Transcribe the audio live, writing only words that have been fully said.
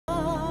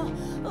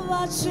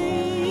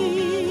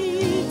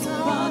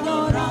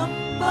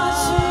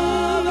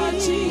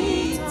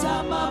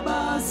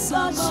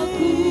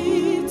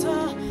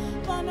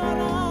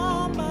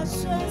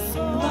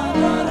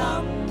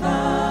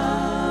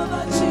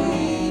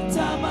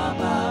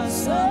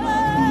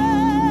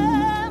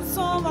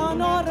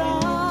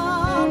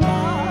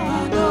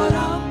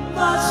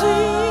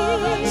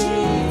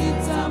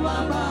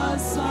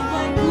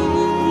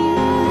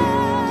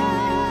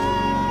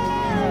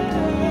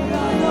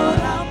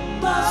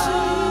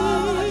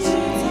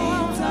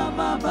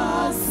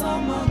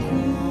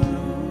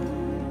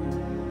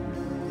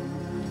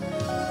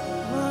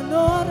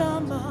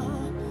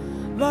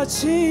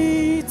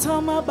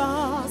Vachita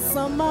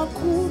mabasa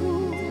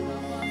makuru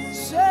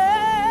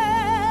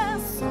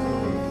Jesu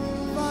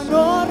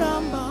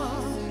Panorama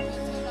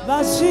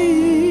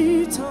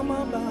Vachita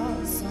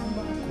mabasa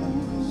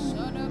makuru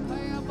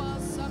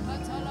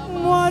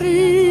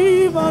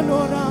Mwari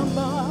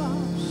Panorama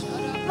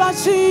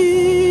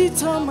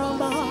Vachita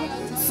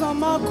mabasa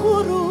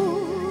makuru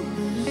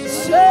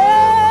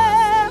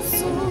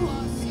Jesu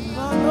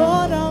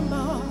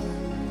Panorama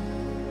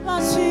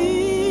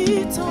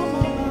Vachita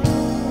mabasa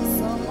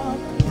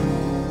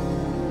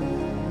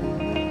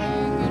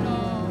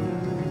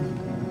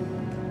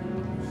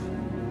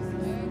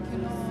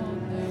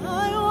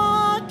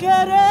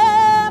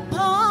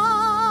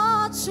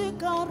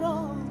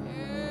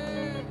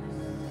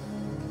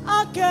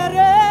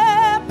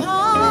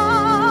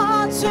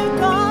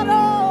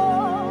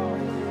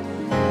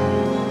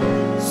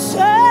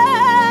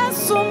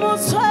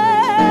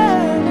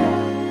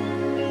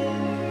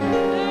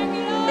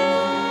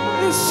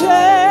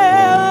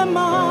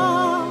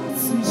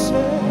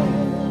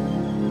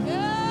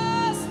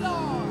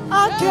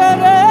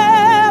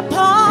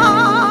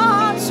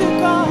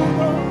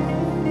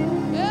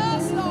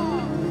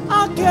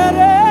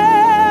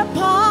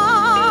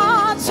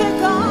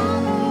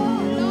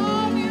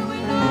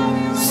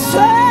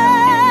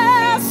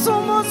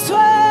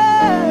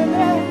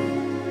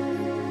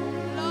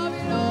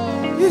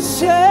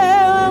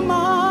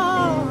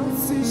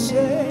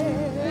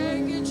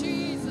Thank you,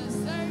 Jesus.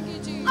 Thank you,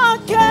 Jesus.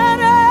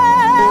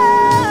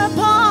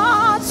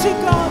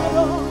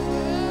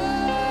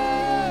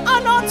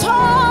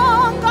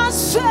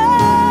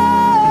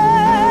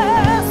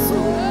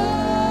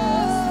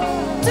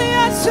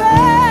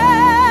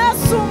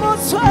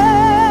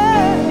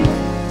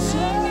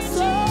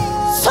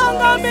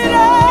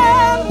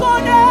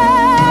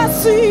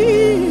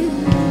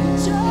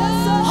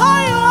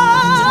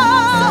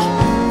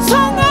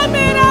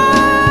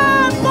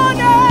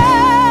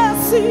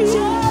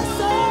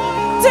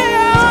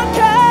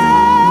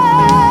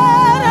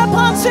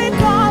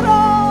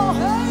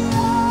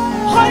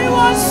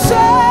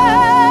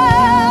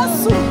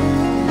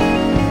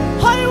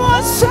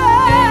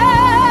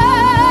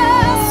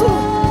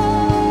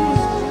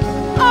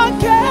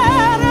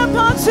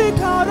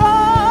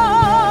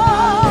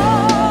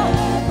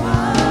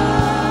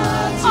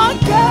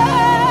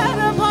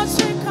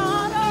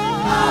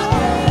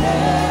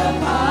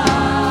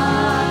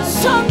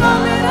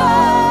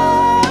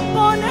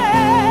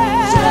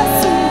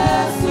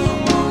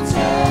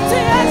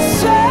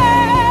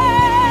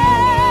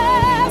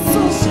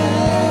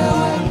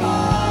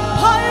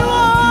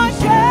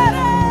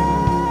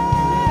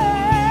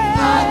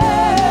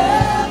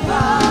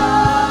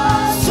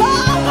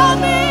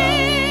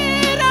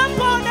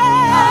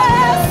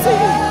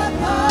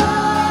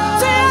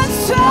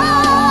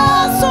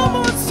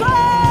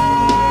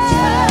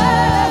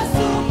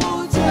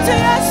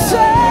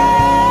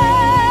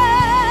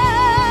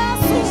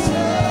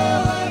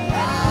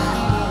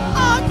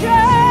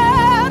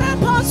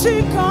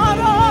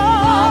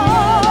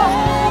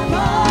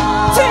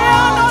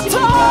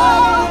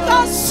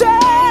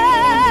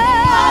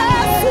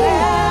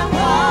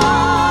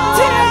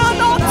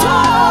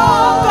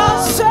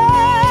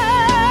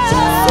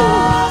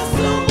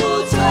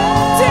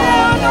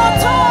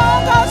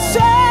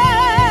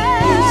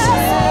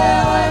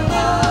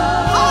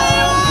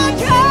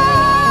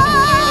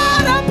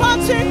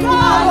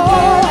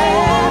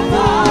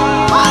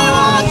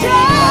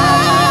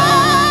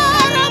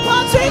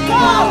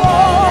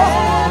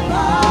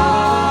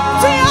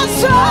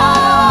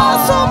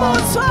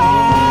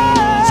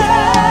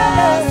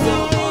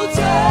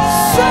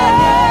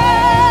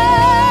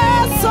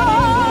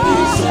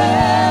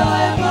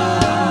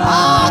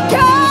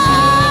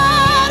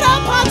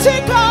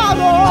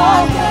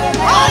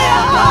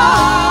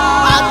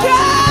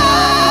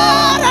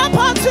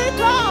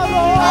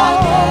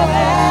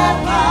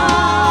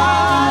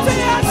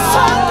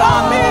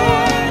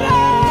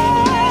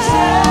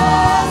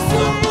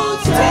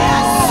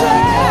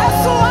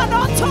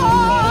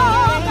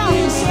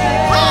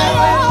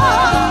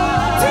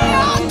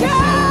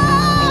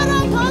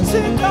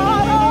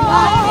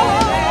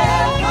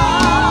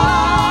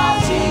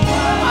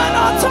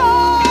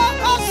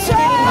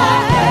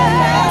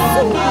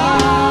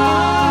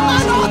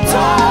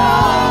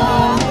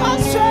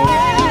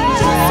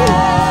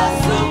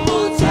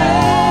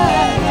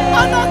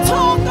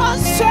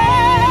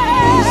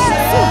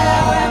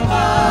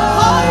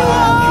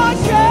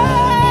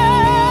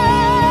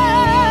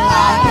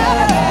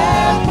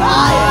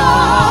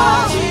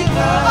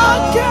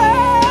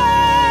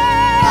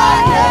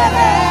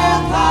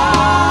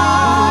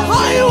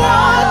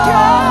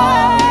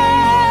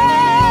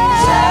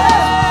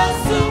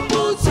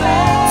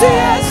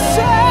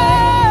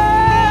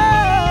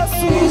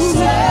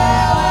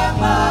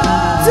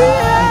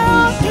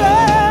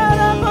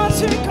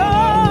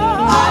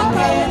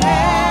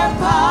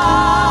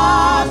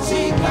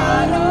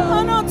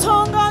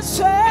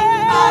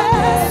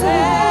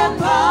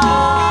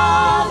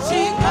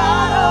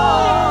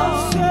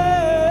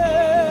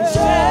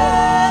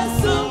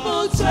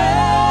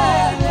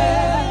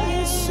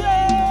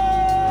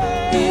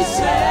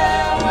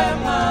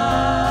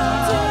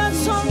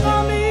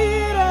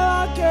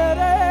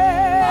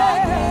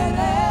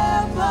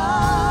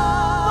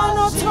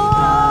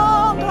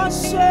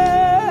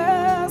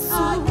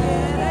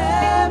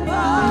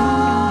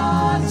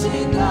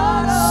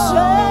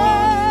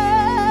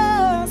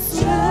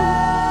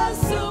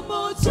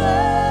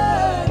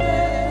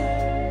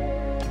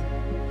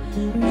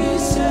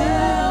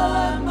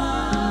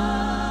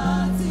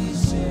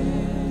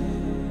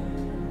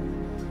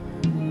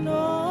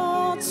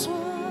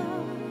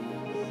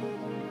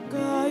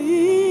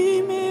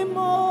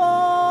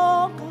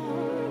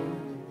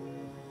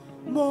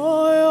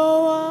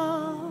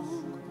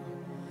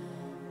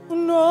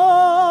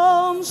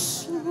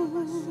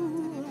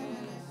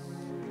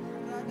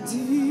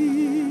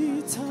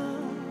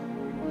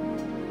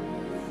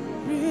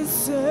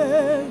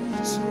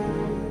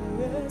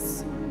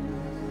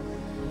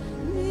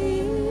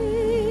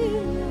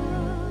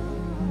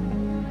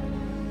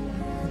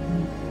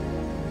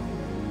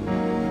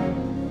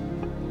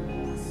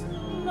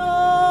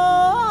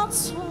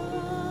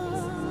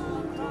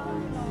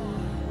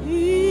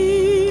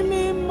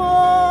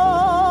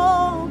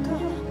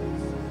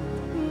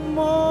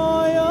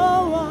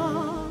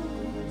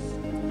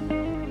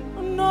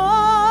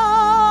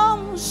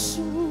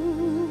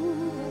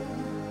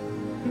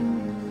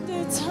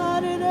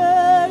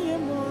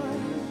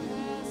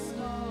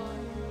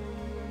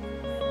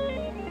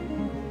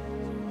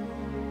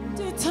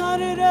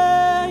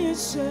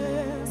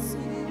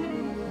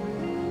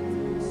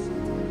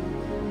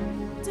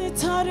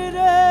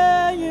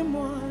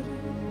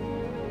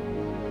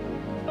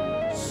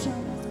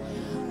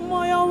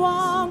 Moyo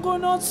wangu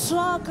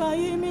notwaka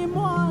imi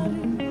mwari,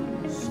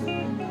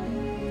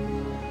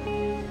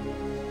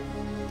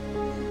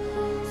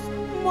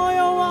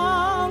 moyo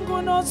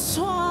wangu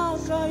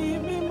notwaka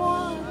imi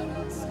mwari.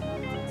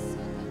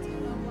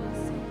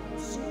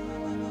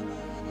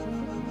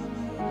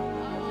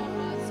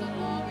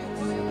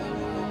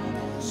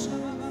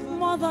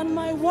 More than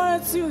my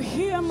words, you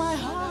hear my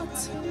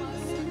heart.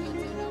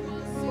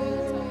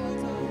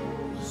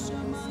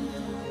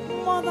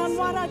 More than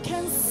what I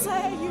can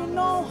say, you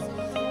know,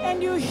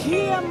 and you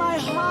hear my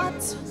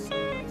heart.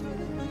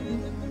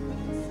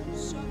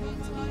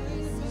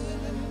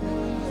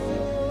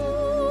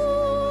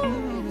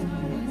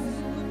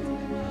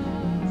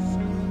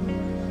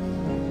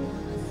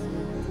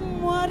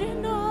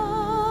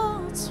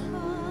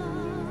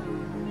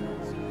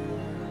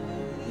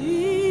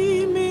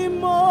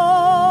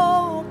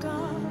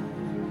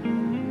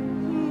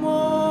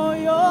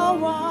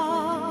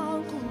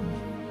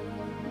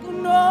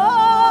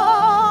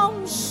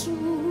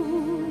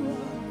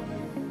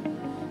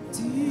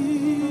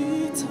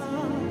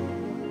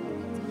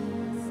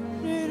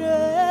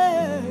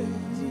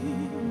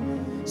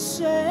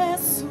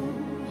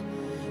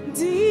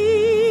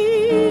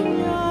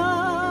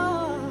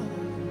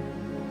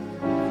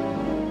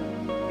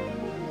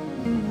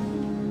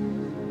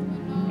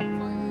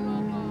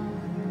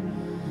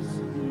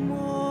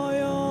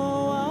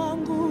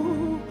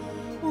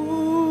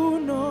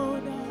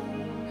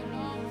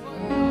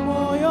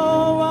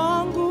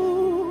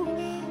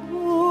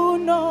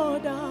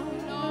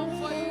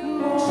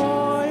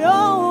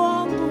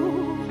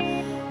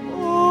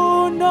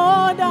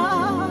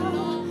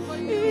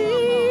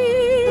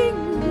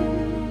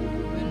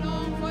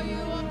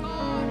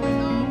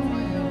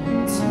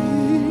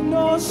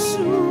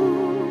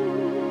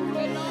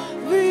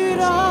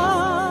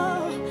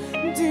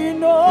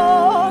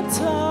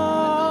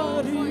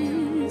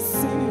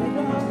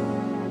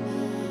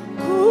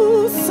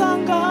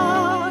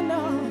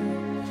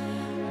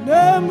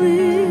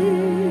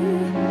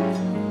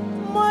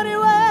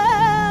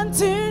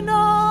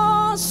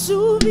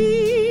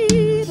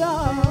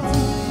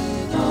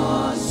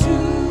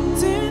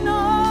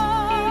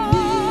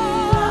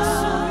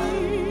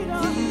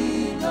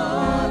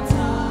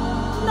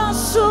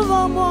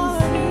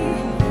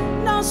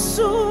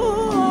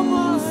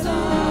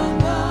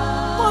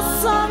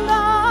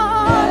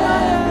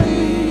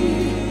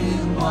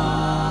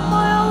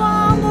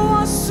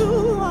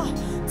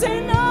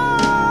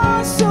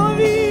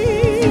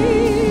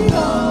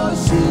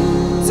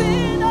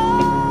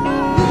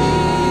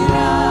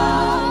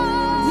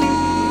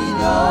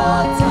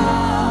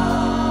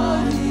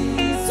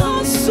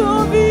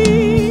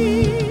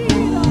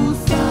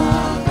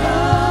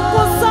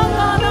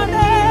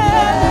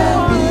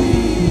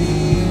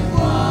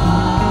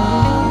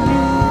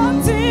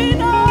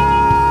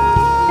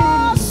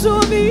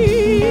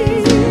 Be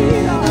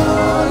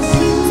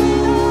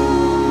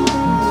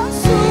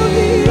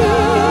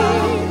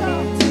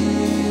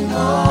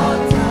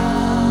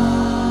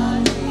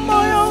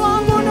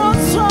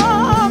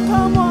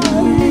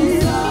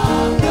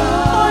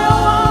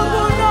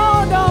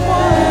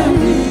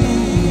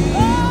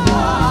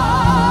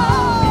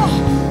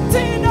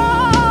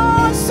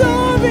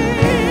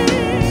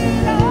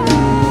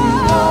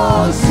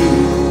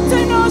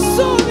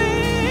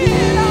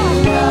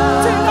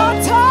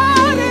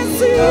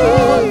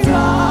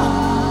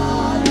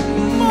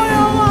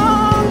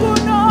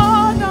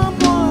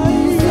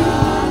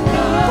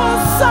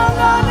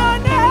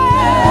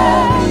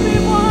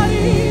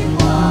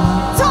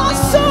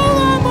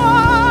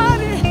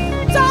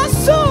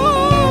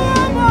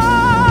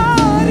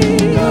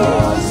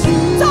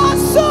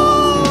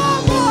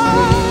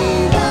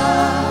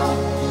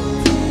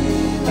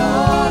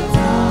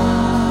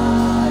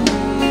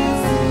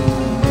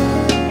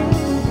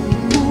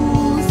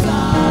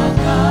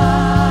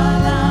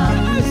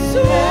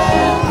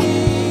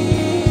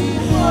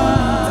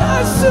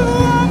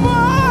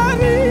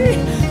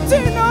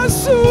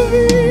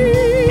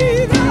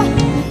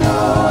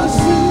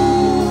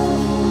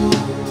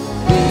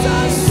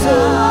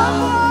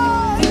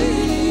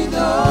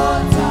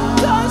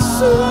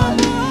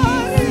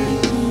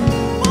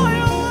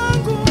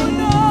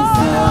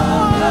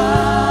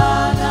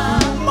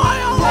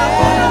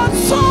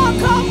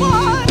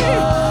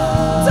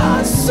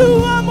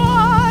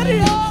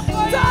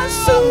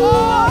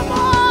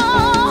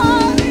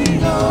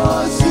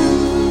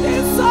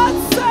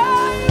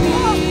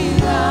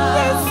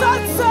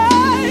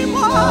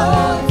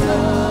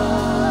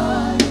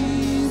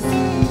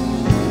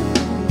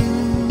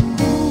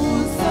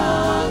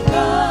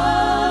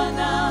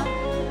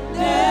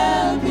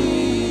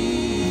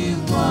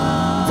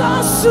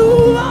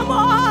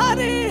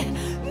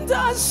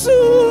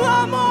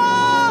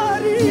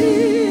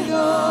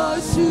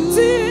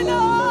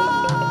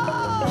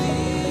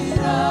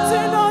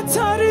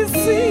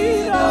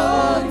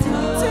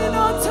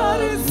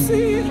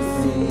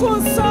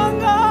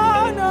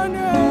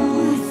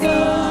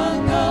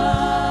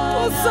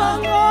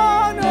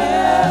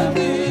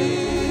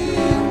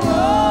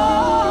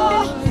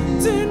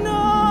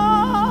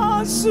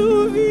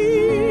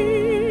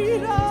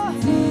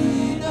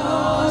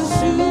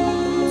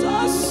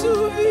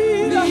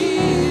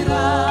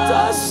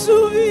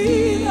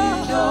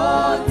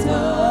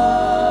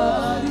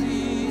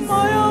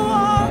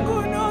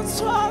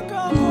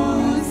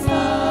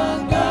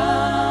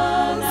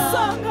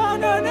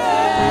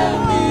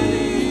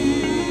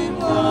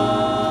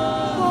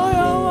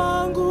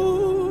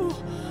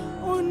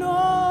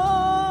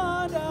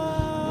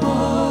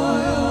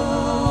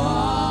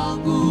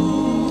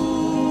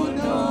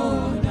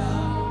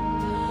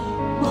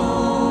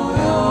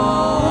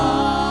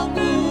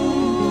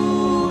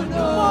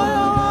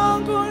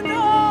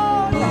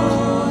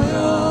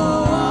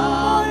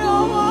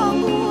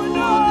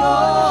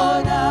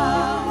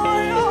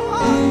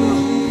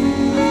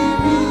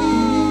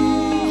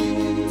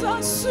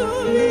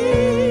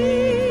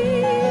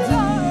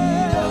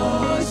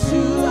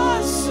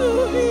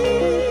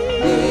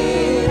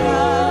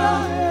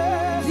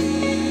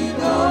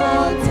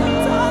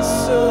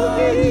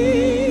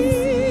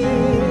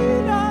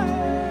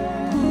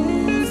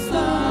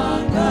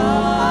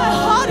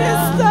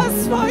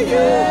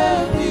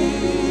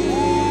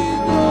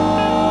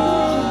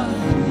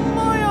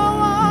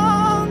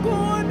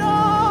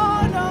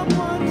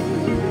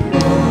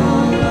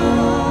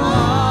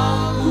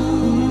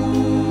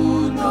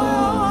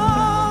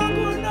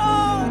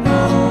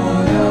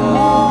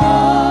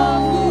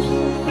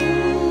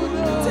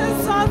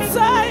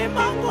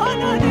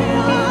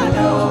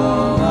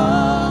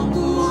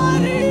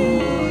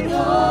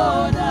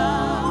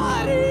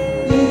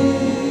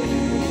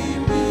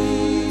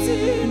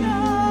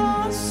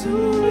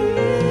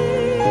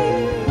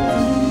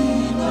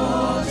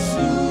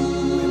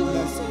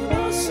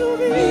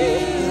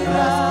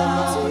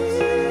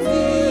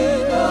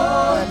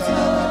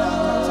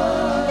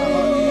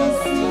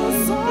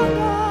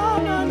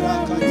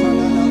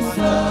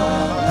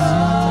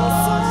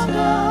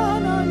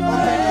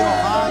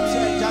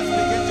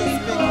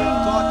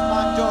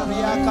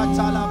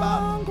Rakatalaba,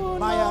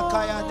 Maya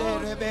Kaya de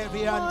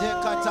Reberiande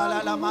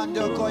Katalala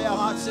Mando Koya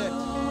Hase,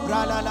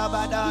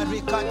 Ralalabada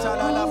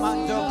Rikatalala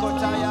Mando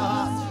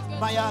Kotaya,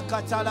 Maya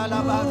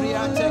Katalala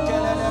Baria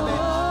Tekelebe,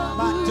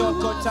 Mando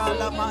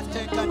Kotala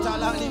Mante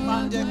Katalali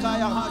Mande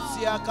Kaya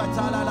Hasia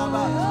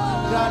Katalalaba,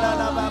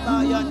 Ralalababa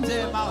Yande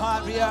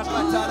Maharia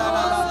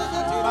Katalalaba,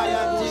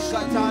 Maya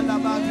Katala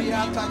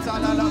Baria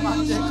Katalala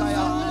Mande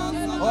Kaya.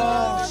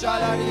 Oh,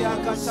 Shalaria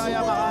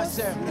Kataya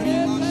Mahase.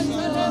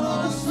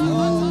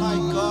 Oh my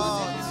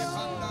God.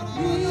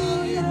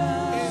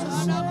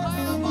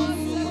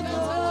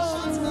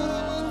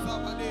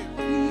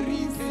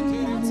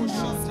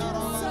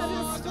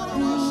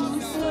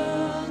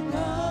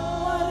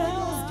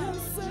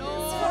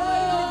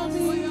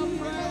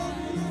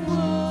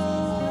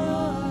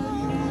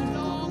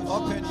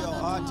 Open your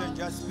heart and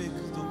just speak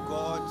to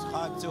God,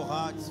 heart to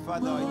heart.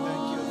 Father, I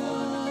thank you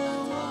for the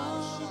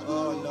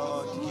oh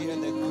Lord, hear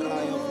the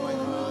cry of my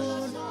heart.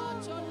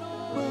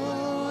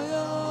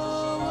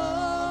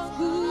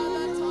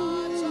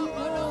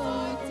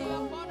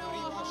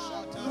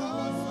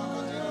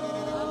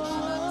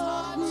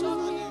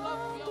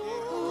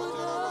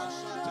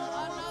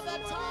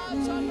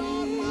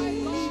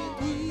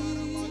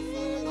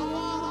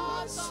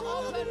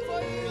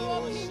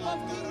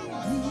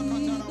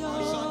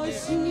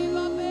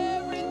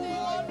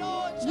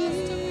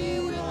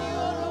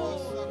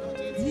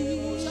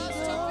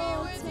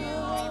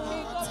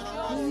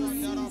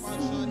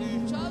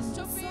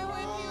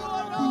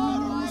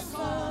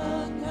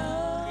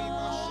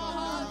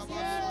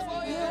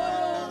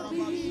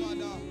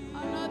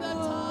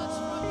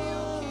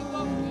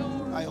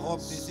 I hope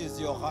this is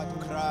your heart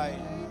cry,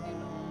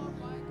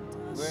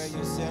 where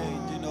you say,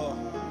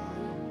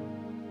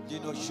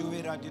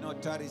 shuvira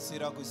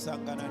tarisira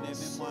kusangana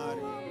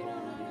nemimwari.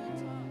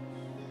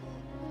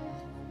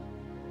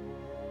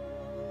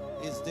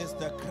 Is this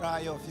the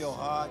cry of your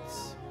heart?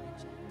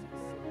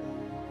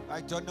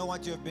 I don't know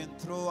what you've been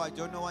through. I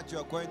don't know what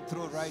you're going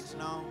through right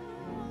now.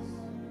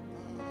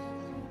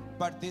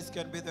 But this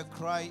can be the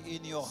cry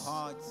in your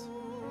heart.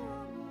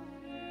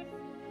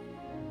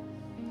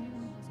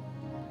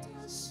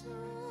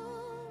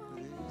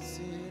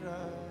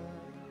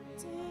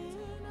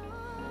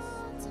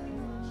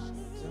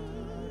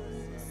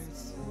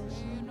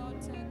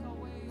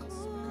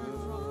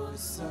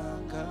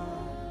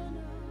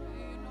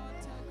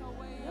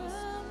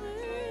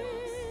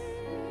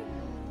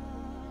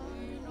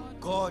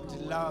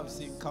 God loves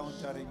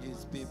encountering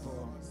his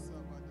people.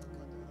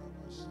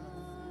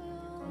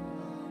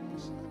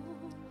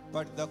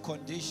 But the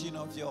condition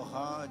of your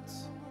heart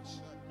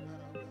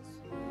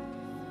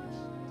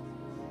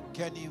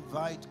can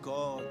invite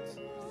God.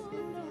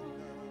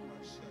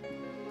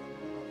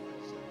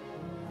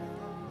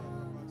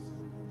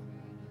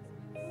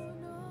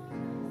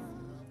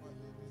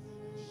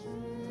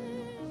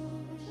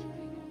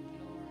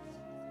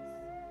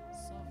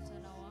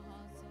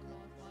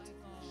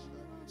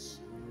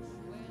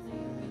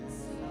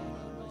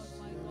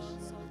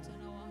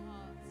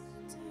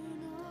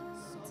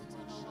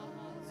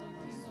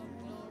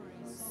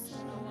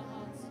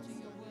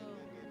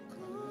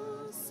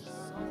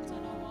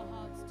 Soften our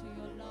hearts to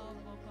your love,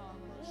 oh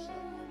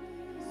God.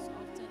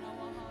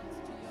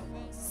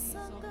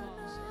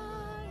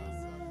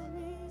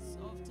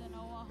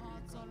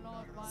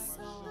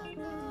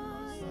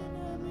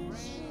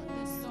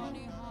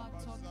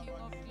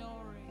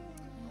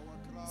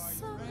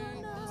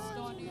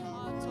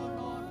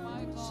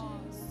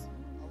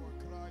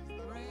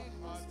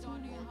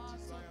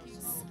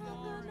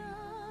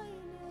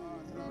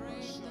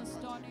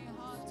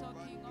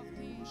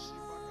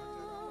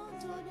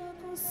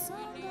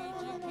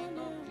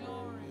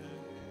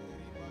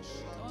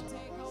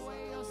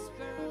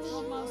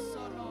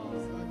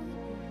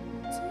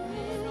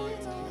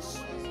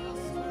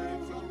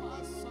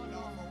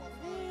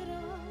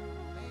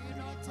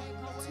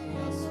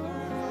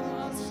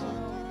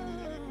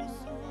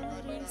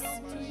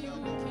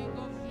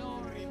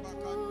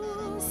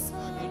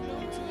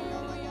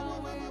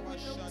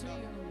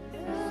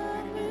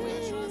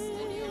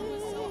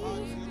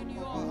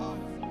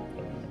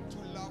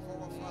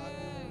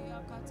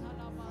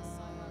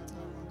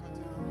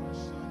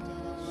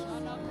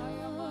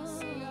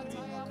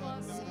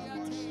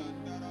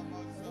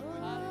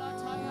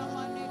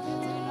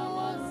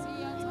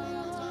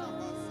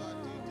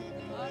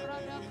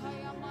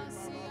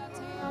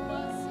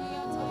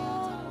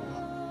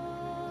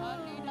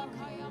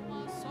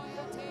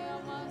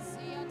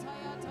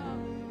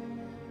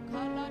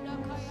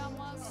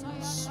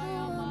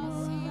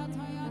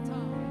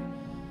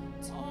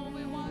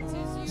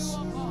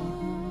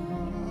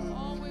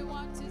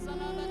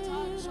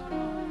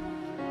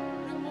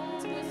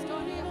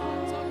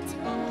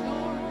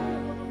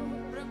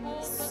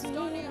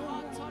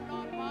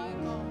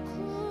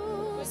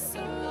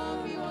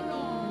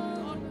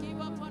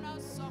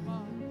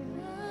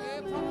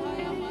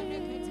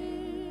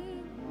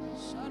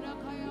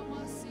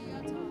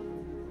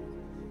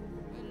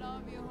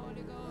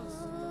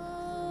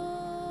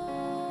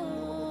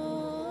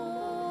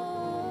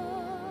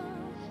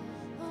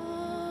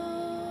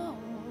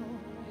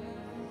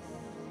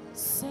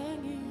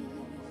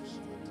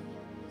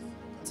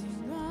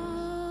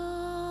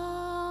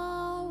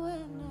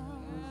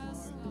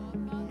 Yes,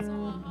 Lord. That's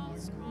our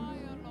house cry,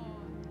 oh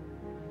Lord.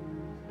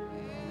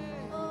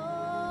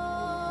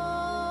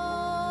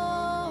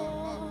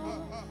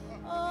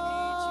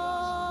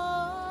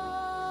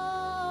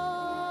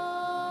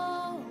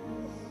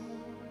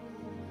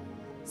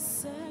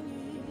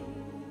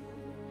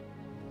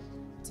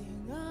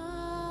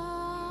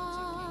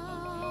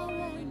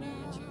 We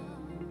need you.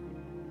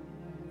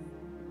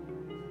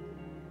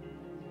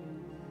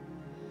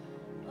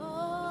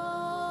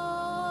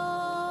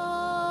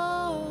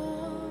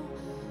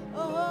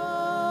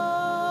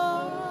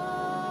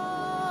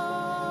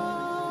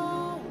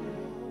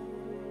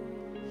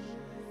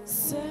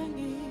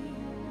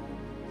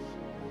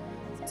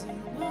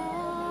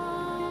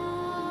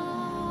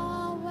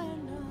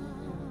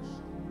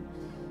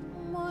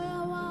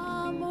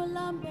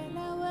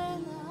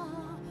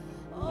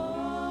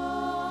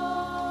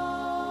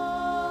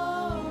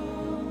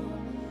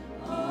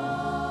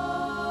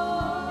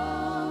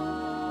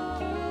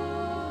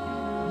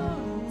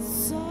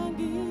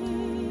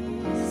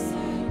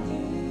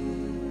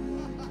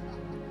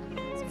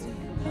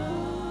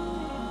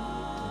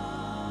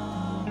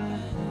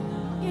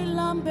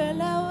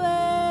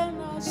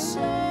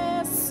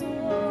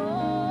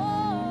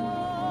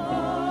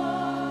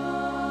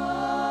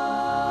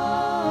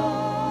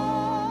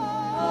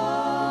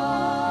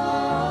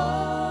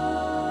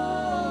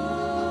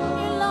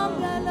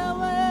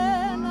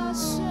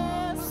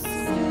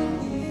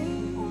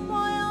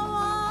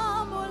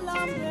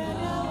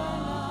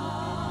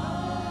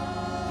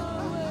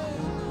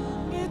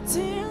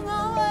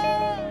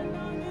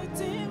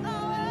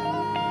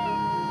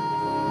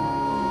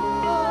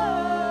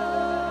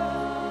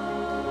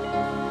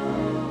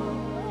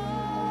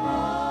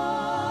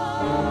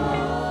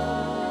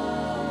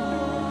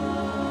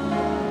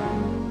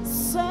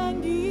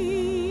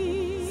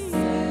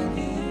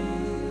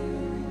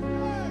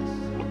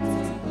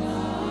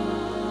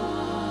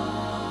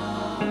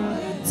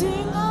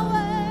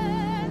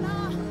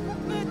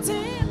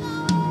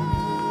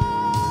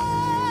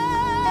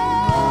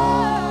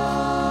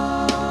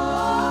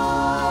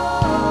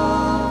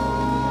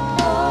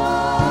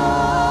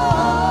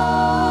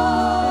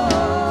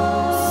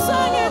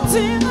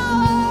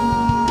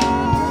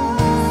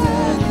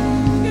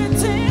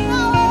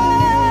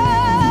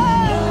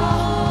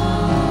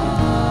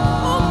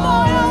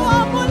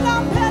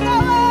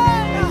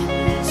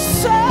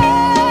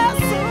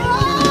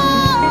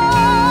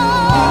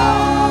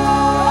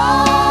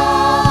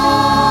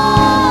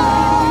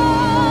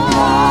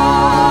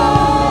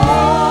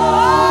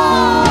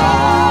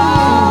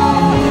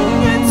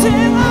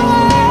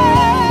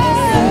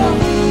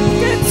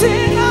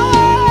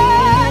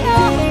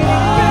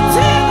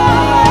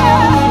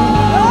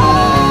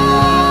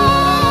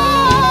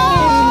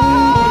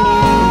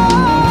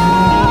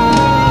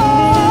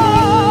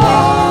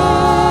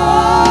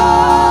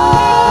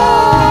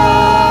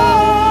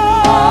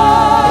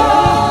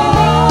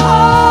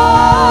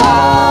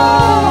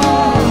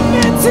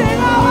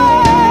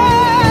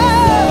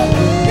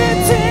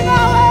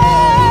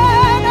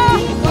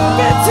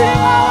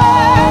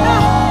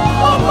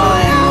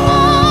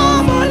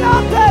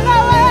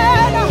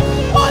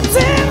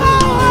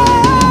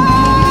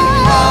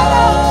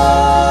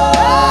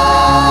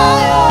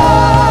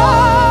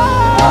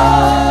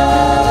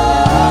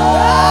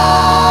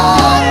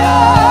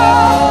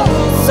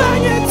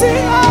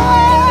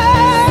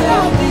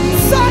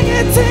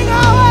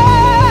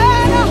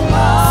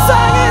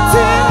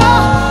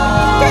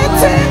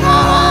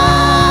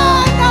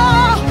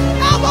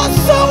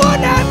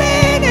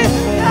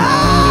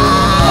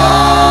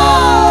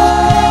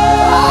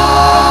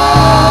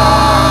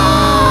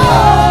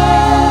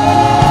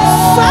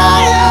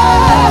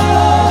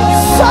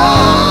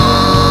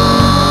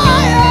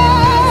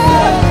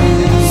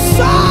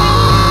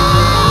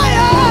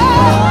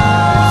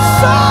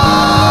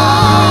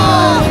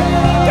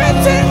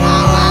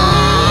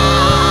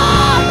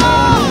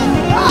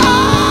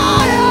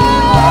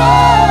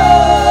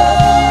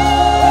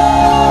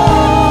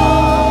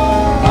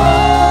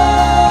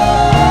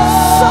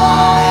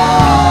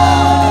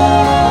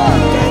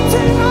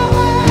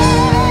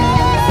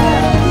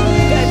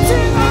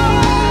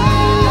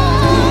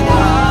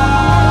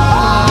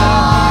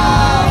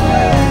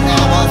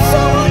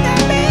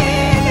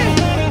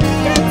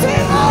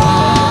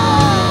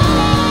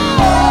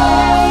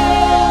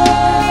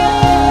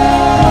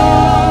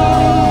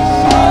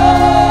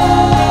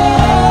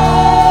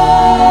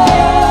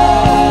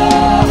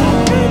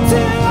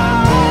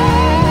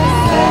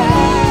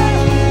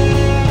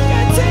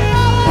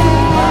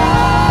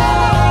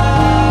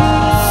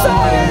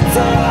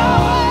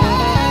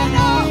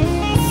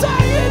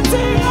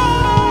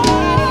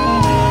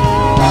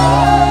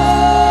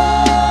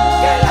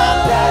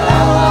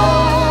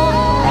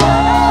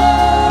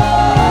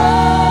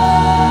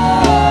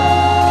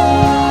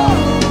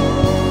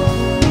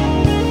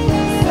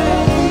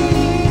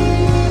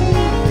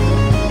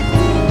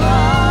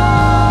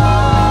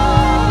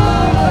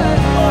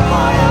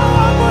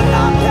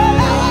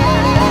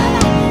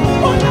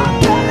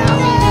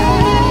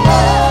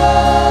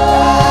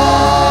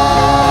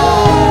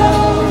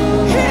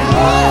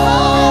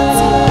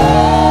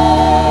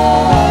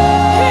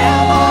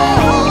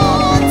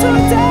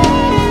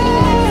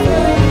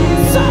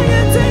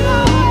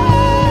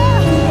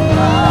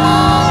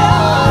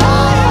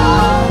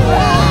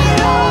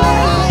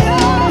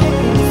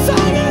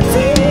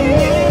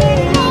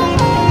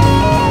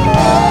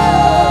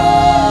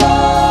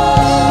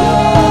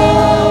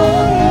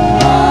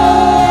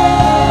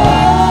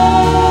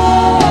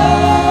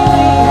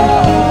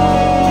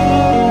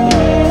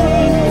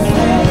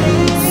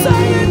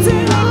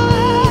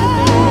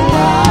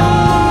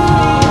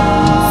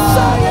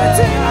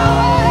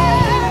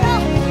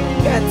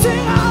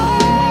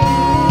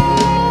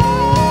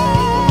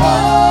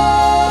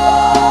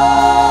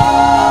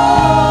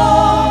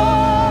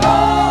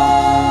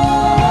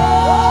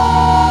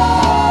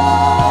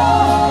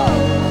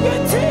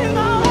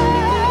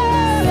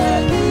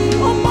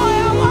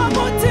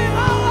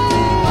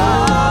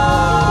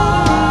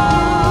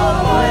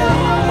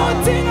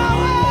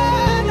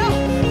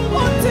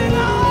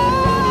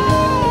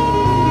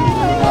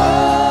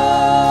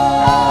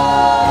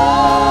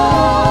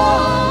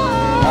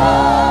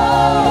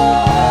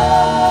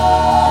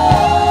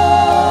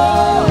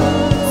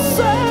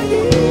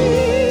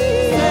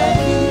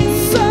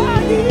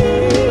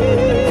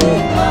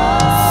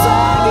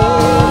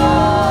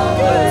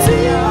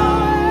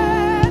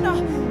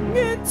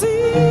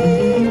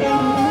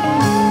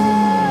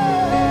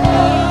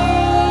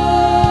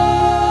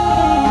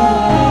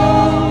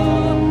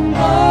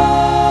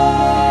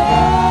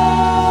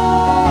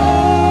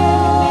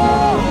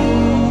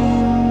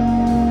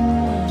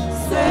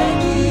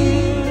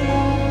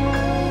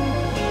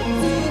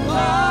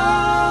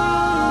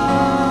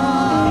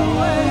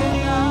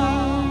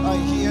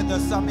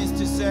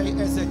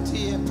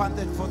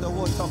 panteth for the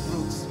water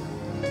brooks.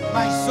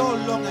 My soul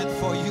longeth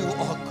for you,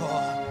 O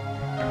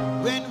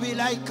God. When will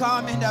I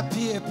come and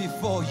appear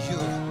before you?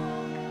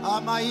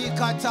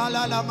 Amaika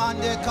talala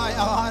mande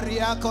kaya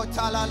hariako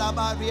talala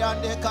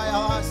bariande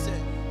kaya hase.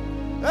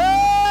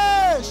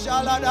 Hey,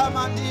 shalada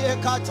mandie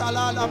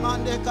katalala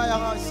mande kaya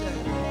hase.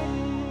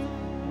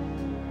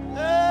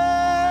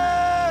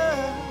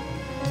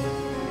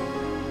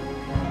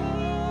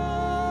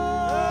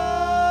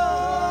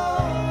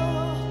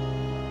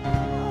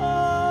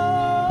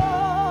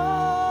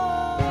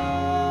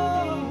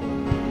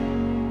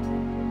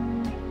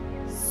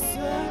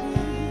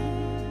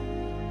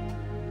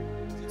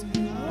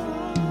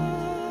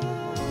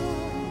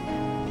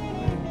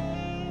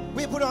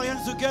 We put our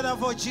hands together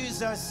for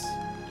Jesus.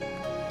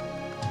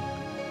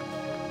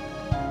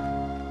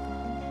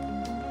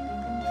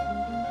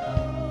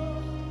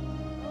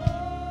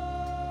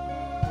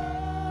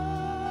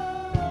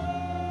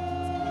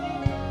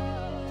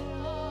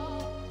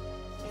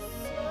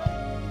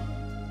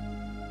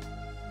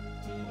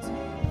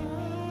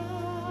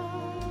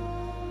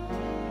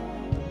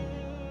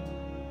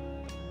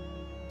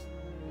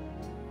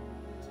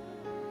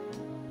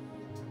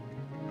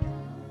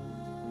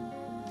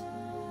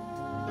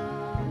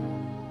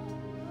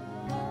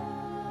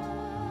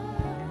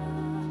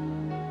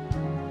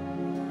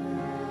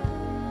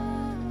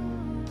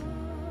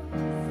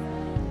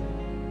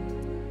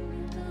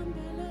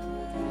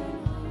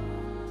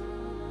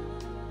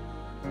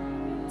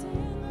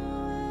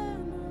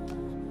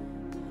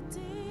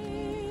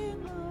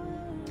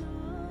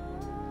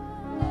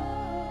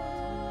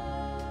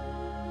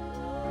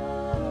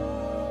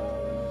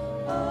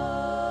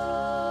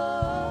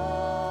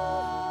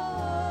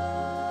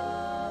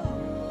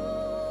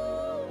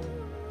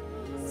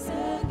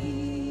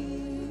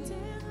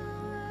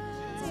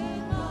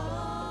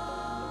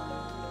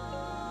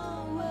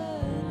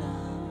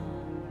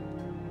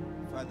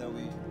 Father,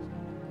 we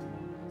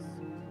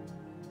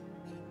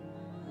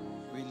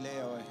lay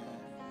our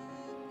hand,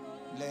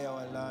 lay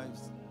our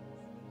lives,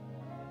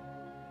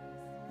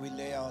 we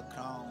lay our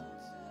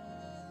crowns,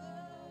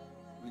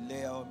 we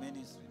lay our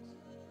ministries,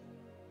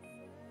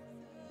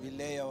 we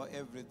lay our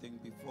everything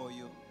before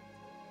you.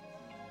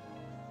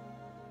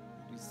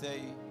 We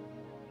say,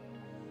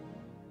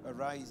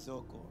 arise,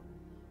 O God,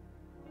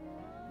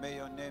 may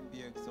your name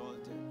be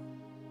exalted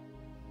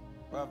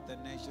above the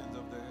nations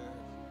of the earth.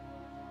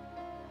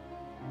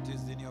 It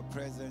is in your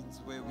presence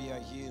where we are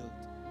healed.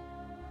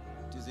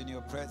 It is in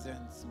your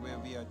presence where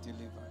we are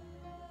delivered.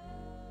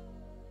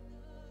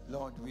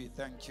 Lord, we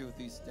thank you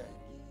this day.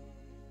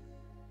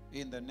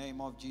 In the name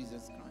of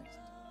Jesus Christ.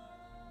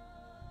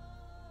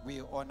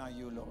 We honor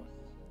you, Lord,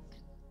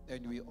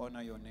 and we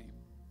honor your name.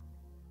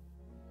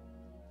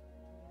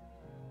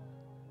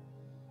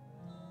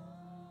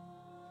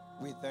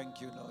 We thank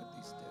you, Lord,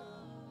 this day.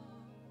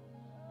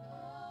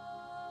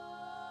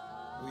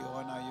 We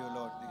honor you,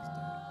 Lord, this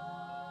day.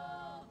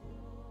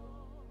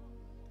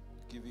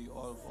 Give you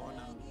all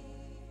honor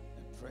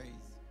and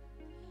praise.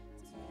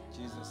 In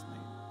Jesus'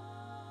 name.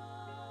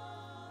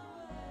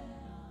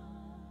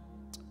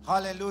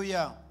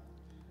 Hallelujah.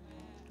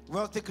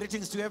 Wealthy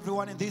greetings to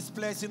everyone in this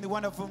place in the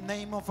wonderful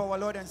name of our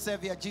Lord and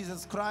Savior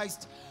Jesus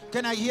Christ.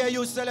 Can I hear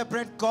you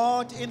celebrate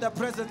God in the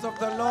presence of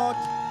the Lord?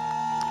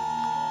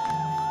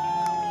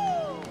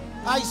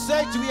 I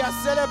said we are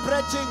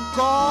celebrating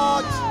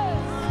God.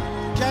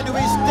 Can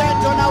we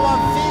stand on our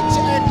feet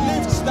and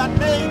lift the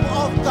name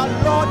of the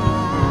Lord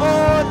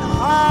on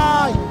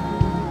high?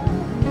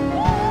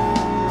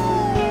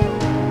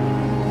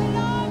 We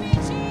love you,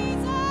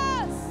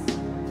 Jesus.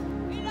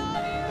 We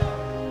love you.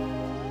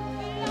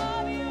 We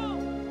love you.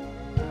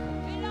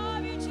 We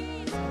love you,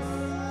 Jesus.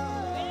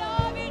 We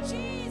love you,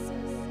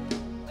 Jesus.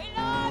 We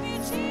love you,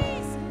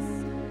 Jesus.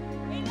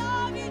 We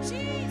love you,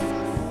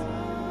 Jesus.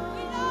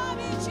 We love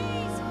you,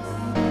 Jesus.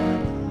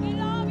 We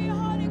love you,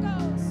 Holy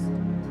Ghost.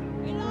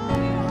 We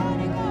love you,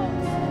 Holy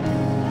Ghost.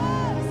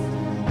 Yes.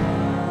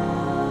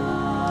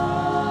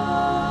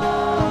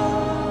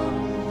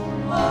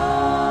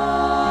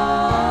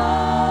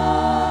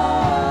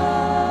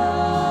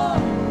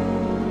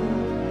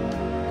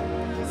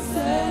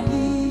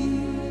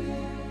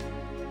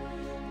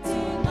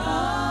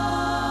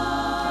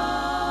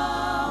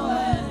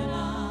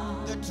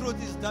 The truth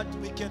is that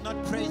we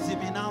cannot praise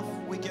him enough.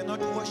 We cannot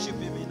worship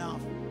him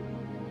enough.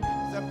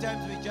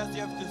 Sometimes we just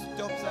have to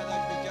stop so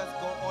that we just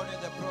go on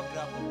with the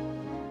program.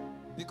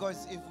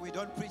 Because if we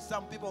don't preach,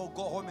 some people will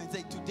go home and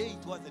say, today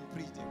it wasn't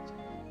preached.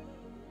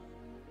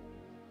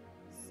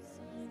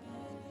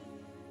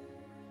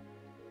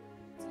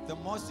 The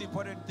most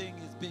important thing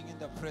is being in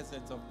the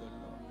presence of the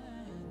Lord.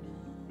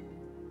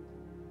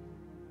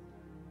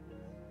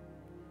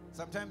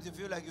 Sometimes you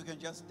feel like you can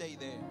just stay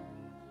there.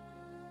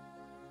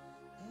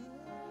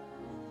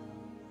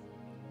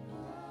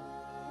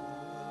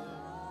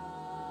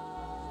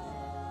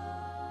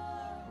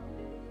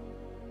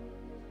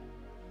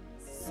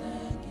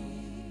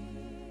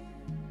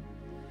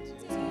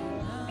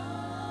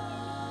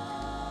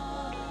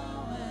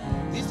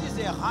 This is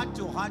a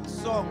heart-to-heart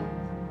song.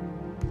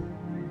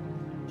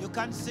 You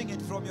can't sing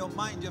it from your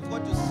mind. You've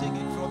got to sing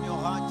it from your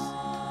heart.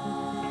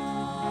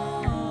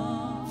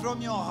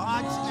 From your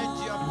heart,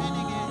 and you're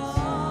meaning it.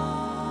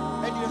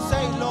 And you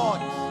say,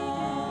 Lord,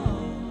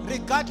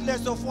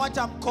 regardless of what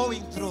I'm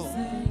going through,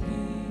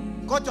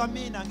 kodwa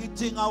mina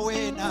ngidinga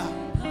wena.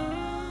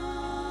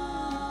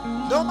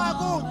 Loma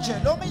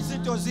kunje, loma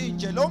izinto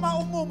zinje, loma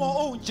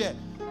umumo unje,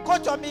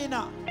 kodwa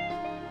mina,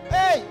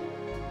 hey,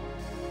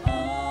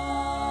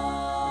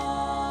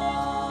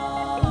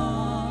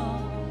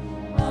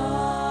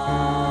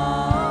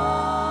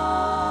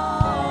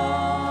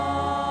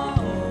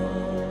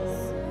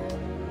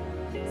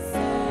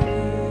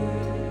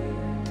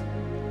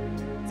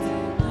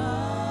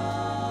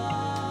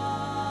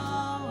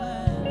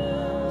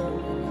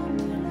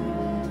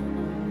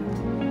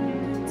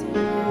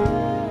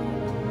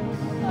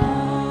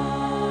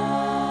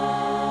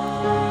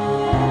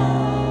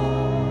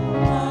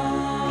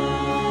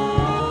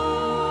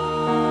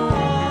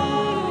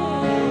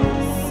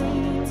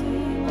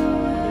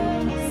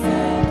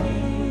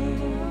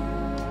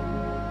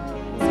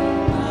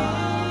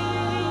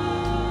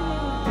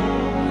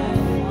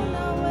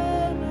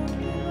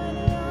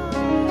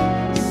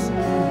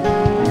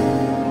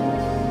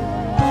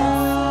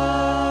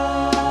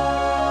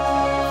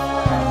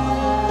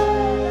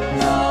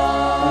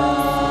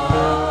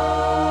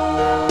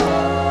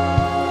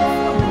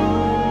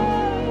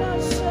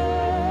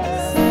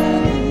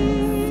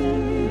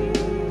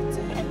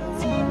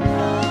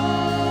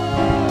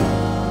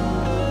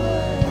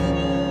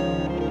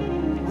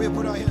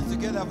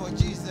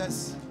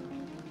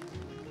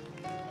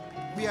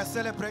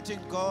 celebrating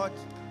God.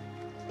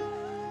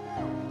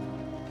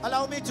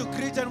 Allow me to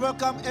greet and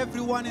welcome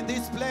everyone in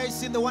this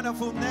place in the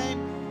wonderful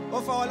name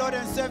of our Lord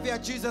and Savior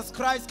Jesus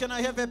Christ. Can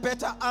I have a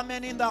better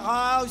amen in the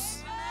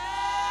house?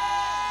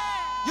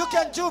 You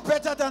can do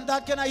better than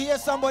that. Can I hear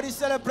somebody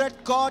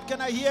celebrate God?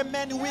 Can I hear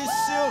men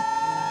whistle?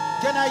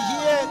 Can I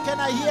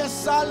hear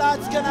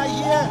salads? Can I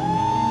hear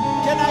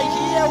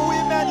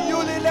women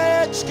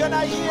ululate? Can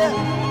I hear?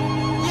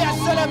 We are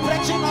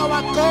celebrating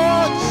our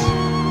God.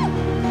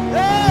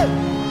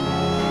 Hey!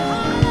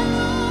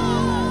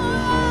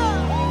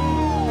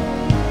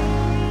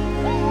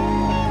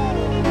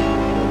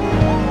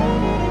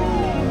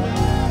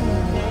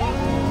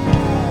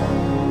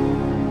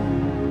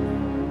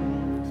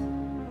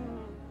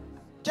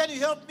 Can you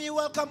help me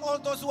welcome all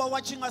those who are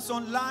watching us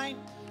online?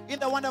 In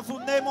the wonderful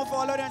name of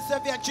our Lord and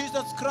Savior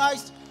Jesus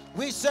Christ,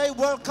 we say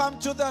welcome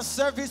to the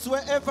service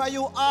wherever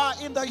you are,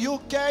 in the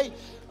UK,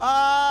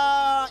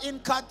 in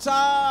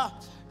Qatar,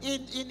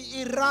 in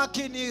Iraq,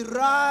 in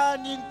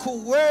Iran, in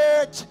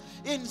Kuwait,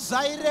 in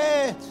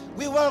Zaire.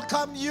 We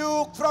welcome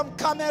you from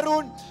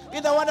Cameroon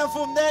in the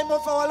wonderful name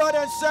of our Lord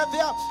and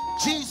Savior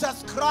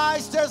Jesus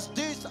Christ. As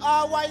this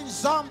hour in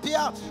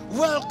Zambia,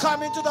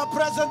 welcome into the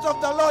presence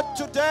of the Lord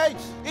today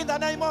in the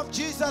name of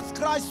Jesus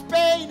Christ.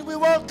 Spain, we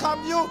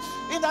welcome you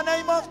in the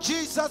name of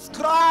Jesus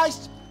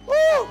Christ.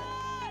 Woo!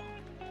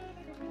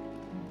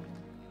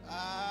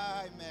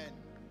 Amen.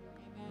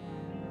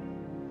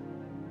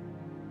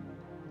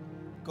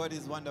 God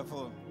is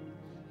wonderful.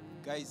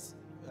 Guys,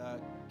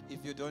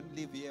 if you don't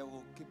live here,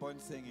 we'll keep on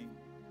singing.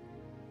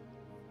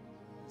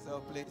 So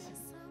please.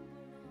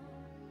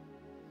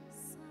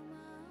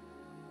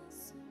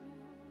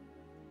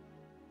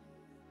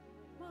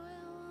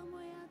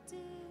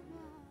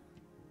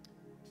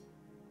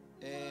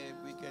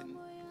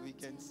 We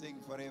can sing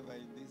forever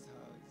in this house.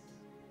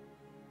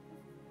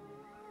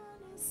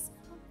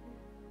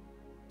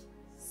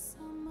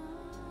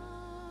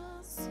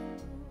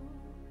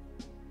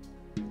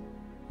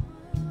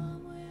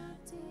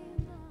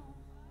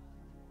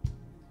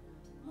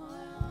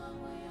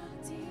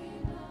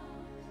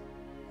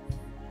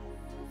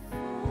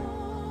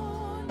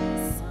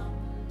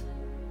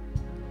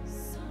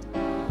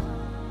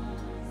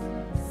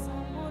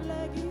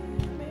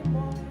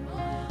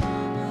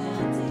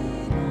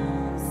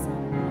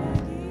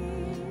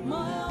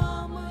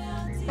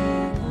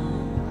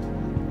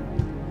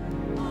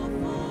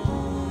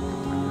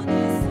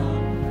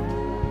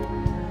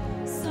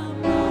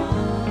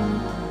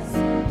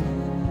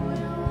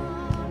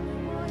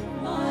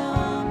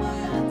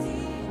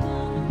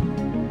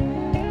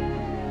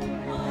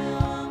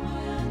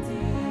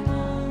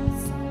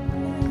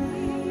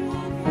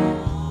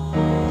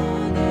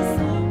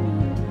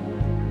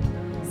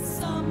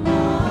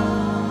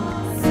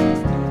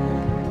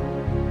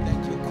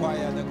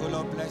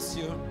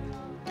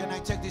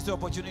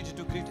 Opportunity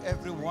to greet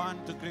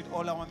everyone, to greet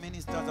all our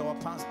ministers, our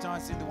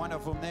pastors, in the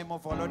wonderful name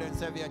of our Lord and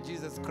Savior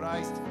Jesus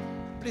Christ.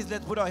 Please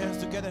let's put our hands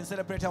together and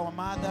celebrate our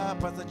mother,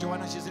 Pastor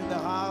Joanna. She's in the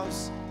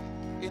house.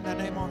 In the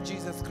name of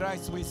Jesus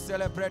Christ, we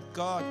celebrate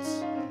God.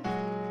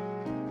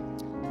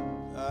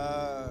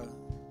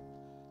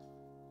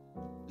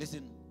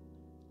 Listen,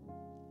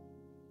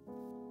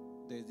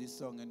 there's this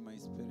song in my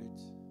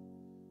spirit.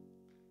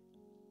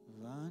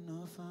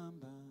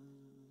 Vanofamba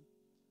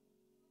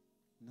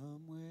no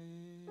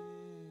mueya,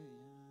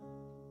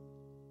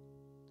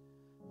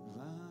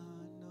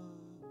 vano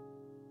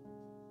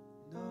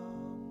no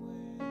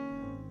mueya,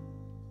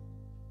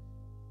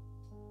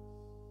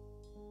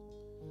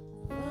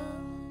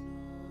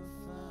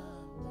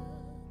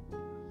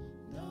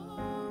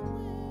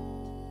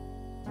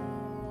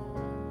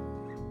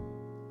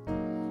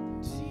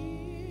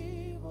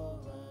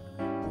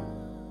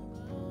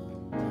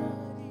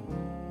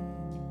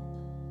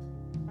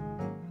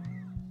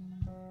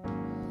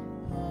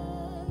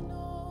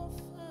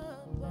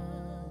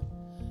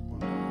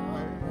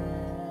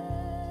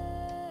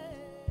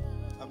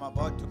 I'm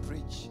about to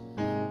preach.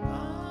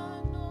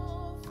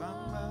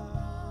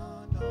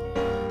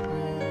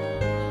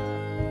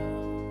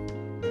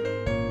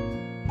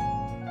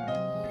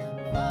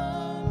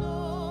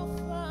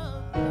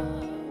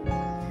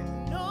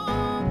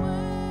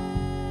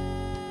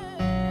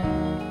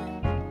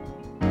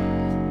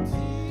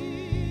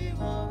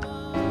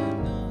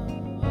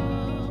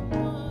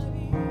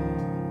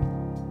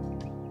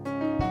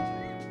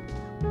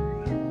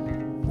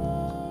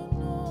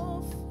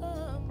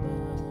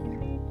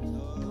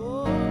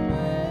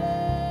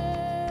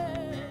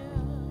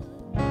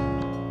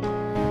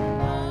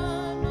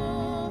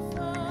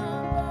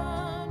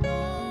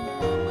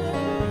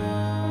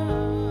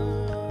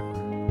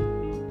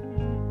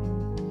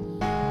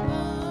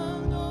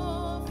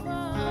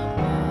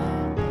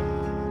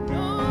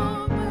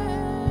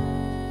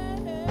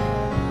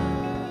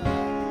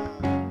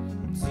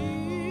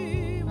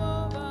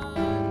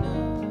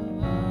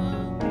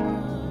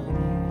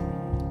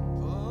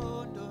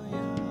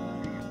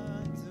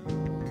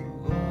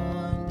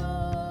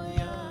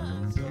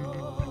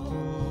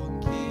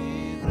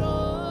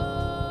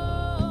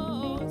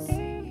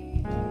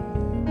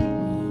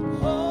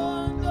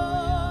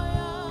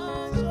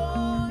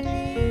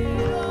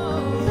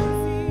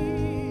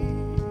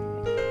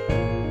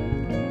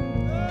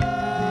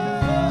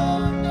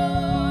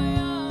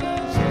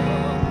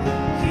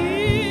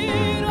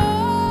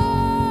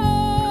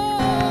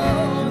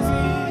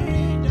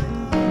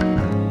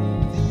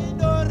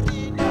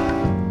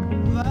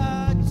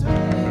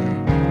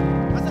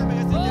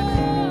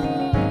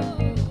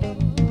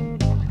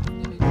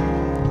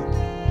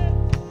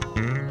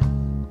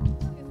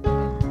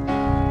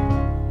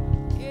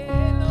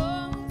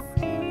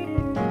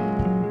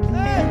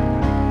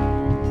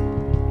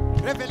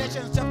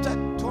 Revelation chapter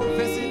 12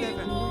 verse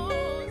 11.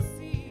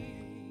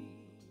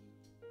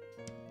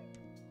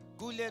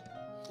 Kule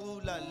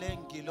cula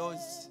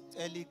lengilosi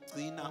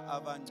eligcina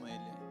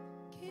abangcwele.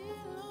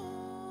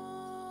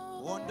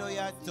 Wondo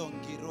ya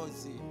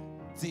dongirozi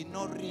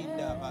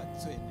zinorinda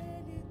bathweni.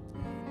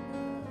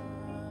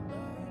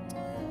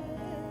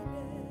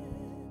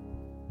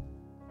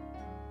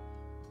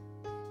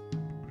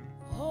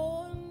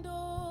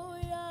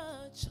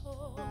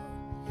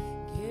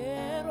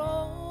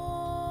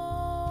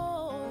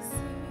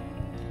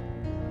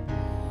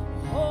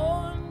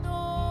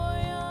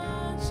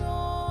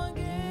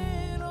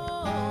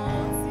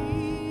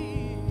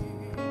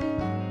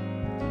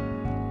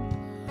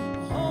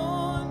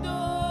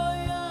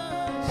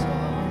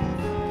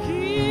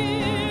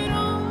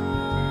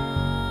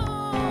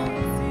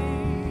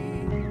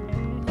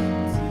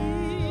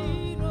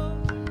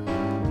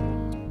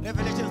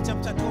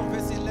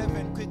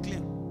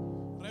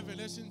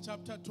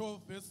 Chapter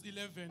 12 verse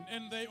 11.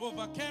 And they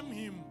overcame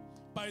him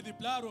by the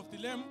blood of the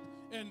Lamb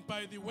and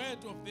by the word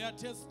of their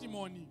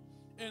testimony,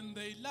 and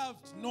they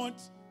loved not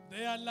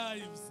their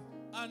lives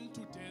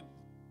unto death.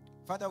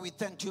 Father, we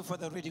thank you for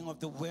the reading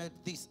of the word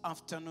this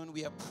afternoon.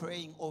 We are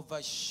praying,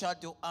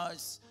 overshadow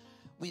us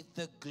with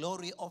the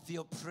glory of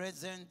your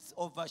presence.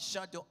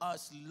 Overshadow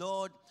us,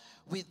 Lord,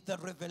 with the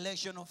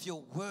revelation of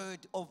your word.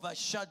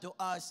 Overshadow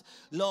us,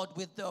 Lord,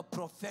 with the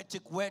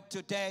prophetic word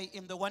today,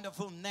 in the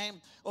wonderful name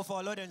of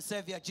our Lord and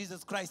Savior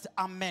Jesus Christ.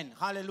 Amen.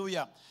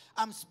 Hallelujah.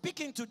 I'm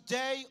speaking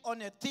today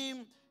on a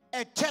theme: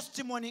 a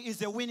testimony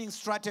is a winning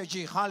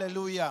strategy.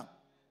 Hallelujah.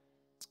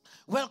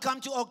 Welcome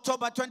to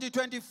October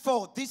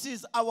 2024. This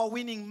is our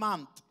winning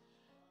month.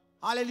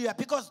 Hallelujah.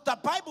 Because the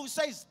Bible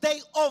says they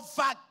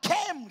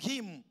overcame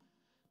him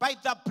by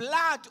the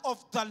blood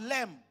of the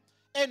Lamb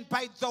and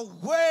by the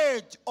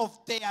word of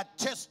their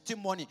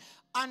testimony.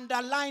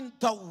 Underline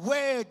the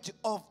word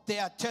of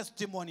their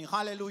testimony.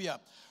 Hallelujah.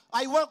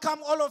 I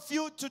welcome all of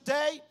you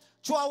today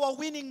to our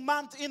winning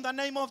month in the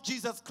name of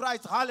Jesus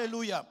Christ.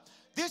 Hallelujah.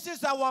 This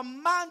is our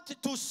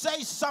month to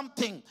say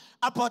something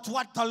about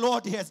what the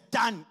Lord has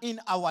done in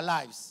our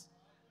lives.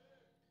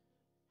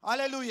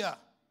 Hallelujah.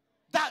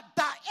 The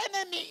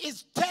enemy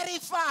is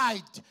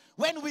terrified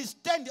when we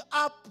stand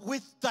up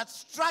with the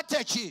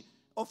strategy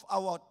of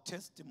our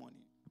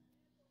testimony.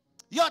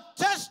 Your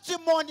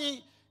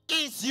testimony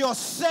is your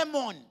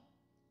sermon.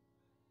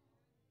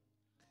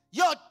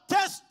 Your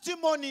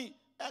testimony,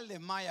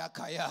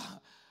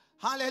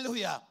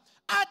 hallelujah.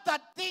 Other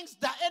things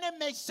the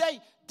enemy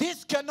say,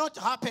 this cannot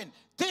happen,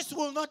 this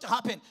will not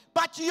happen.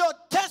 But your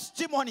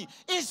testimony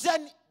is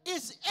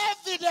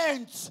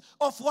evidence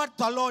of what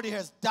the Lord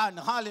has done.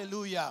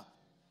 Hallelujah.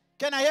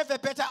 Can I have a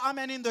better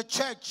amen in the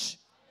church?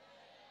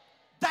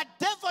 The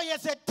devil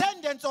has a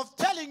tendency of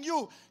telling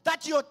you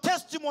that your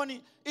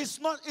testimony is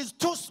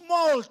too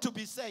small to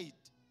be said.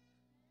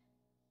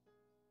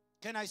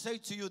 Can I say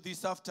to you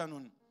this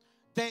afternoon,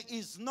 there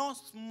is no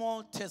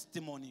small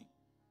testimony.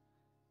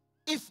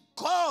 If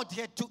God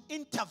had to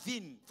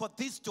intervene for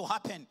this to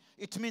happen,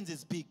 it means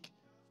it's big.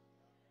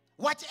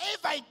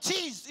 Whatever it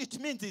is, it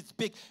means it's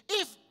big.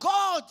 If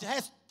God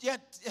has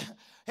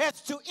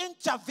to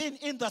intervene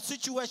in the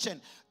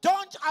situation,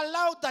 don't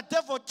allow the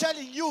devil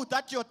telling you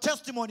that your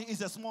testimony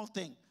is a small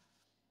thing.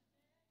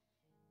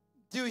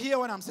 Do you hear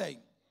what I'm saying?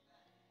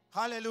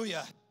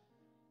 Hallelujah.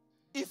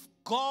 If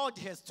God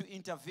has to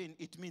intervene,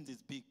 it means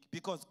it's big.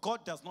 Because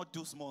God does not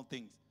do small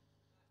things.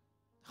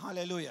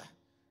 Hallelujah.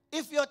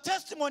 If your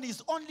testimony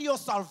is only your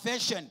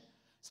salvation,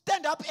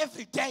 stand up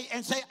every day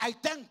and say, I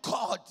thank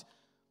God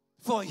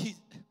for He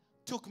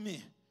took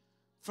me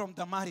from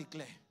the miry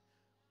clay.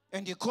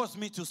 And He caused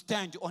me to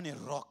stand on a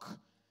rock.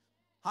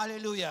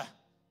 Hallelujah.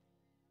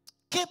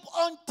 Keep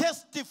on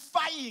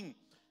testifying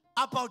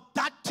about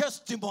that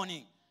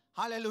testimony.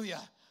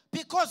 Hallelujah.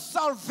 Because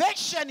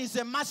salvation is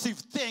a massive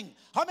thing.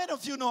 How many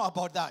of you know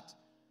about that?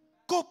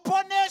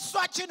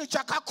 Kuponeswa chinu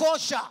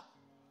chakakosha.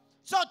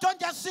 So don't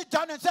just sit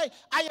down and say,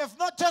 I have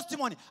no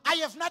testimony. I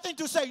have nothing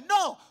to say.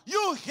 No,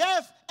 you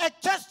have a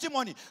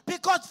testimony.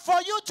 Because for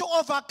you to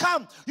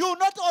overcome, you will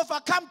not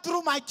overcome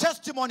through my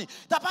testimony.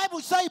 The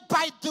Bible says,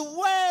 by the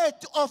word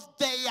of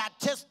their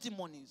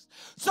testimonies.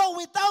 So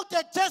without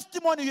a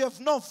testimony, you have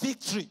no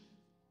victory.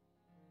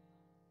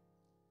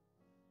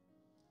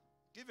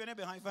 Give your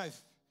neighbor a high five.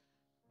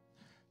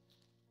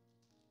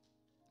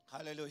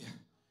 Hallelujah.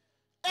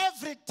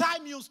 Every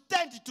time you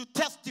stand to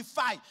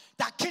testify,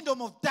 the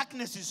kingdom of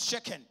darkness is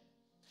shaken.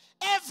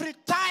 Every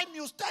time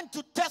you stand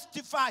to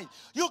testify,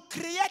 you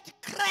create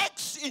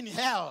cracks in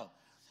hell.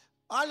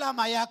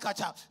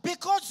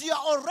 Because you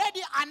are already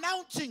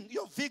announcing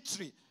your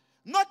victory.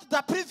 Not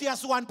the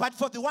previous one, but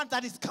for the one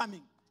that is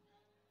coming.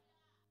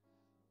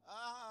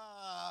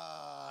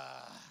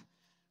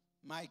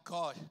 My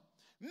God.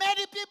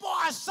 Many people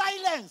are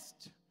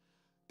silenced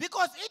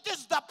because it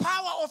is the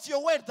power of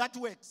your word that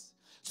works.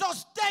 So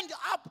stand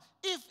up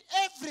if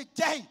every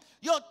day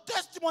your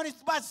testimony is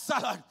bad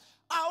salad.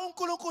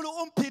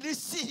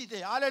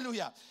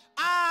 Hallelujah.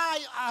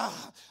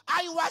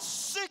 I was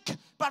sick,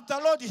 but the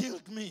Lord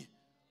healed me.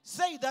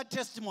 Say that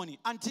testimony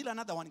until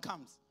another one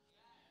comes.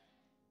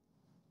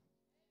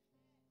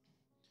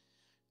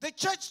 The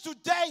church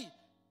today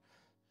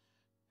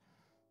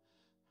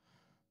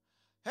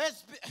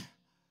has been,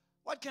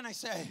 what can I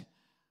say?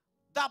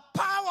 The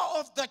power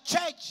of the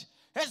church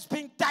has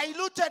been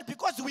diluted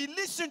because we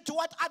listen to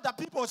what other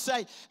people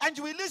say and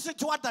we listen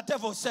to what the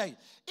devil say.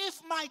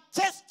 If my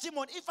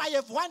testimony, if I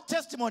have one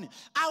testimony,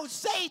 I'll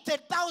say it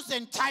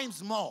 1,000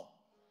 times more.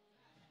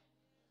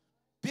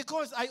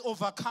 Because I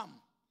overcome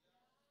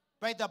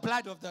by the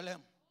blood of the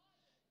Lamb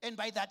and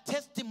by the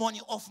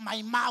testimony of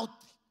my mouth.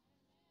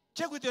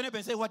 Check with your neighbor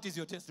and say, what is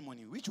your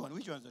testimony? Which one?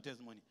 Which one is your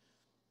testimony?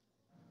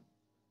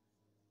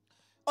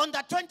 On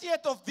the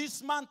 20th of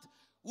this month,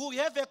 we'll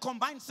have a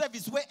combined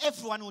service where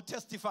everyone will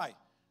testify.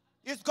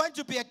 It's going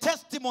to be a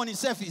testimony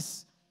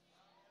service.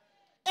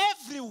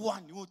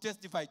 Everyone will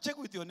testify. Check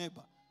with your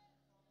neighbor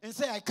and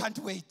say, I can't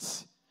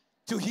wait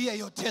to hear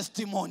your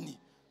testimony.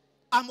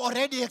 I'm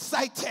already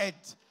excited.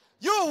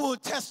 You will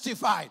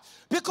testify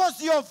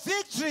because your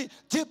victory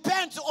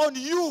depends on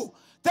you.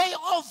 They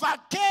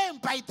overcame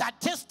by that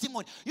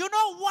testimony. You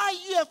know why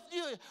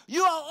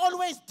you are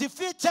always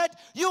defeated?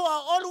 You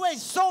are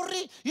always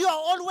sorry. You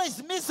are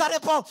always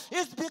miserable.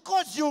 It's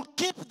because you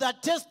keep the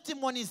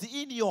testimonies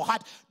in your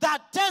heart.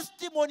 That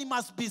testimony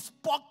must be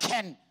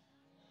spoken.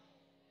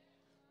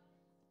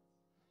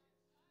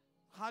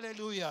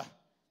 Hallelujah.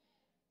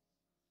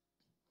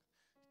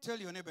 Tell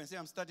your neighbor and say,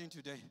 I'm starting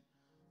today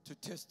to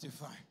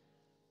testify.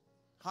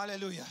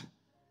 Hallelujah.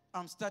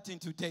 I'm starting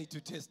today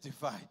to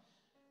testify.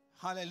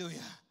 Hallelujah.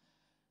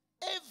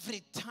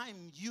 Every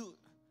time you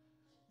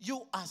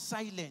are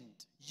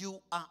silent,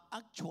 you are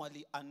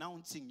actually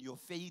announcing your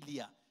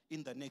failure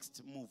in the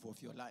next move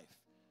of your life.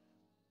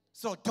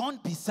 So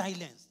don't be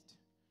silenced.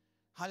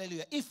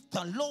 Hallelujah. If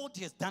the Lord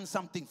has done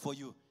something for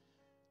you,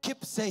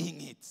 keep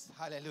saying it.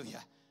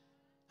 Hallelujah.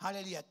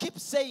 Hallelujah. Keep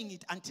saying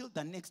it until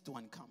the next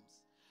one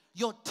comes.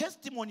 Your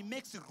testimony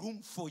makes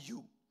room for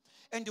you.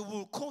 And it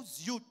will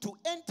cause you to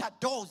enter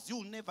doors you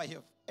will never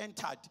have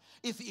entered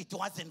if it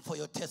wasn't for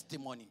your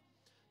testimony.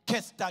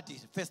 Case study,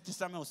 1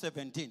 Samuel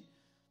 17,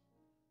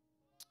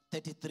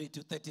 33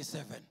 to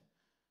 37.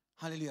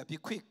 Hallelujah. Be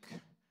quick.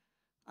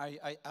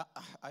 I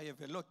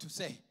have a lot to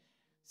say.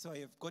 So I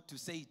have got to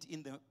say it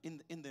in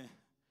the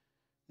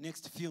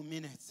next few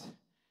minutes.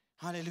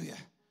 Hallelujah.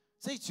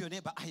 Say to your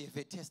neighbor, I have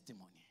a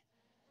testimony.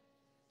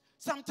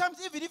 Sometimes,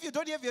 even if you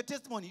don't have your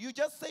testimony, you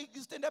just say,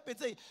 you stand up and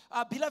say,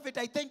 beloved,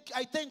 I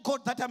thank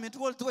God that I'm at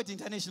World Trade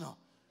International.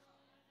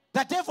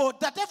 The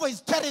devil is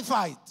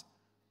terrified.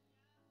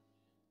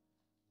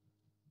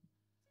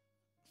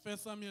 1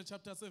 Samuel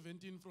chapter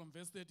 17 from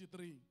verse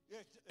 33.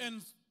 Yes,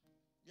 And,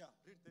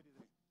 read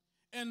 33.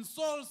 and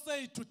Saul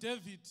said to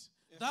David,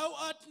 thou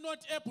art not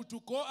able to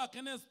go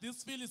against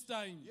this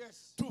Philistine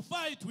to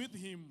fight with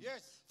him.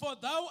 Yes. For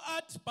thou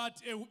art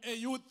but a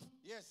youth.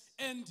 Yes.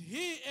 And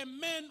he a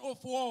man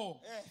of war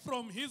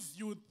from his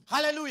youth.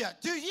 Hallelujah.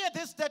 Do you hear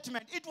this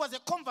statement? It was a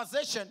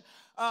conversation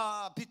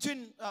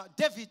between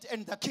David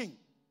and the king.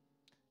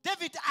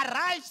 David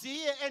arrives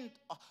here and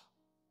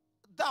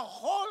the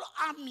whole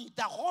army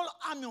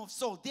of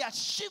Saul, they are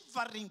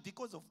shivering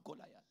because of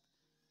Goliath.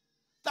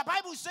 The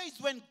Bible says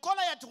when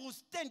Goliath will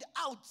stand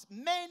out,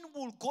 men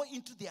will go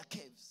into their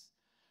caves.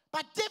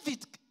 But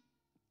David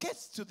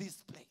gets to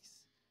this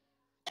place.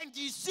 And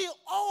you see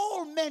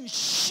all men men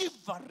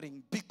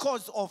shivering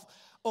because of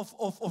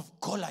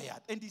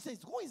Goliath. And he says,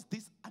 who is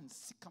this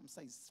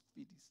uncircumcised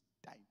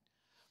Philistine?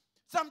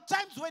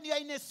 Sometimes when you are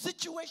in a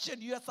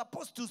situation, you are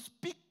supposed to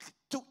speak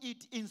to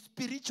it in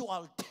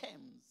spiritual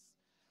terms.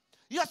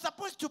 You are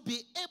supposed to be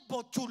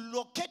able to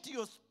locate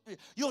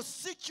your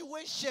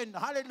situation,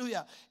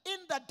 hallelujah, in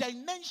the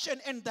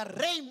dimension and the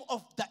realm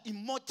of the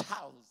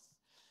immortals.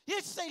 He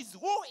says,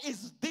 who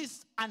is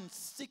this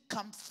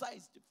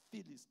uncircumcised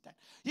Philistine?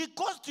 He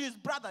goes to his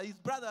brother.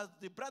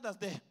 The brothers,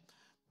 they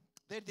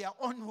their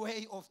own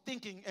way of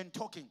thinking and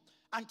talking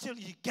until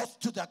he gets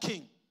to the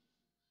king.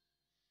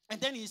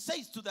 And then he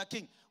says to the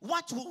king,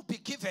 what will be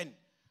given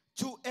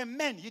to a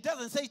man? He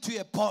doesn't say to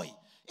a boy.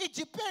 It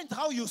depends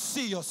how you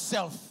see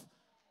yourself.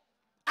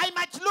 I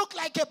might look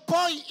like a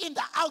boy in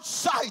the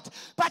outside,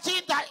 but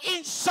in the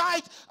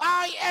inside,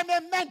 I am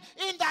a man.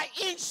 In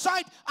the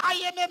inside,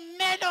 I am a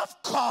man of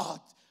God.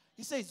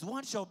 He says,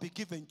 what shall be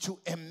given to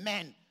a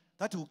man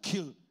that will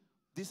kill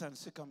this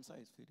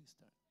uncircumcised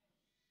Philistine?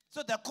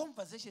 So the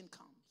conversation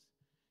comes.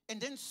 And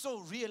then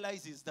Saul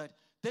realizes that,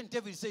 then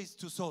David says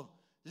to Saul,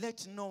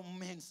 let no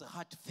man's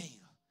heart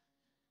fail.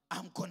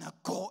 I'm going to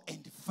go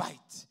and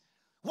fight.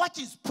 What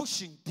is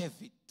pushing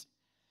David?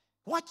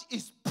 What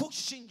is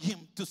pushing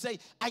him to say,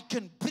 I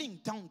can bring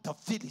down the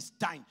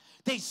Philistine?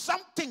 There's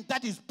something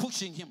that is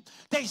pushing him.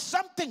 There's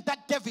something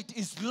that David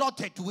is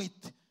loaded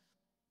with.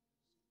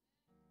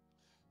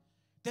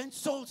 Then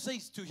Saul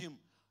says to him,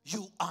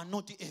 you are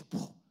not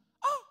able.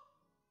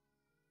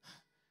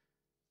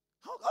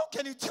 Oh, how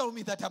can you tell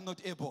me that I'm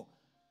not able?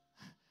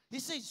 He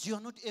says, you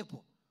are not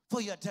able,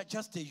 for you are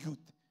just a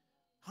youth.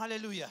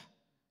 Hallelujah.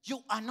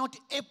 You are not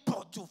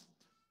able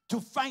to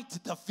fight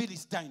the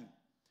Philistine.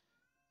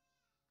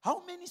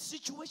 How many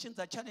situations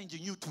are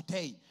challenging you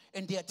today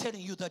and they are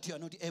telling you that you are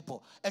not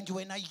able? And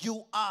when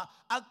you are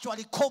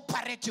actually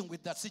cooperating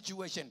with the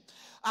situation.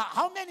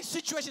 How many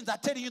situations are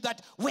telling you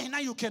that when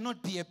you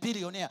cannot be a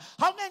billionaire?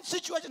 How many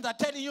situations are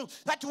telling you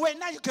that when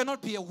you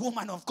cannot be a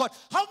woman of God?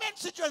 How many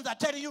situations are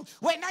telling you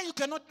when you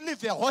cannot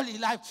live a holy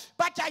life?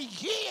 But I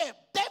hear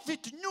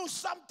David knew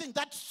something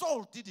that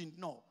Saul didn't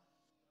know.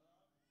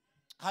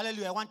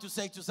 Hallelujah. I want to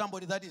say to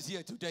somebody that is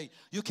here today,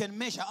 you can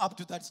measure up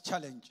to that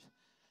challenge.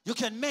 You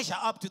can measure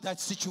up to that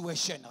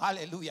situation.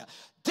 Hallelujah.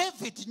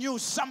 David knew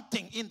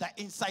something in the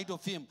inside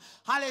of him.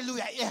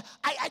 Hallelujah.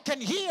 I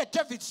can hear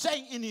David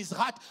saying in his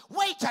heart,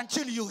 wait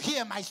until you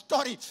hear my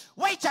story.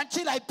 Wait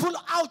until I pull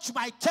out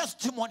my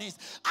testimonies.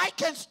 I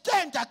can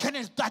stand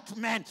against that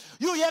man.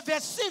 You have a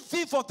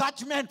CV for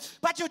that man,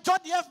 but you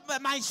don't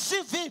have my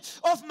CV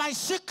of my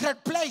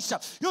secret place.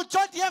 You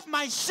don't have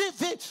my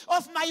CV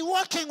of my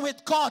working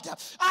with God.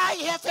 I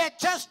have a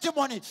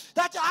testimony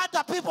that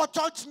other people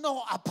don't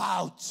know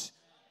about.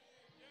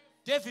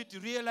 David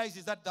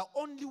realizes that the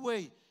only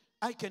way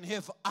I can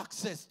have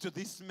access to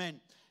this man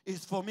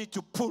is for me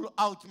to pull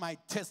out my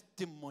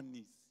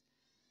testimonies.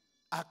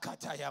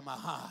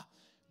 Akatayamaha.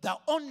 The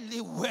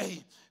only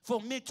way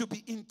for me to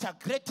be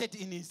integrated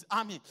in his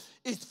army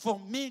is for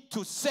me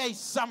to say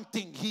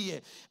something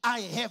here.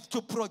 I have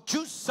to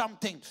produce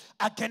something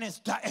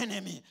against the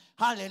enemy.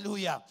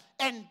 Hallelujah.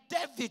 And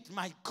David,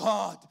 my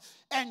God,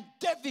 and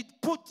David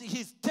put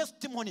his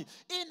testimony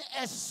in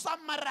a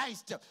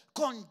summarized,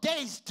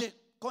 condensed,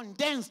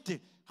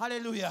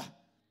 hallelujah,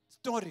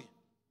 story.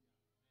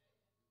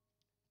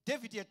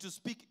 David had to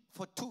speak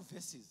for 2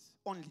 verses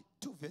only.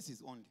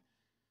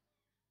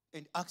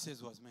 And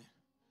access was made.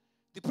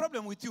 The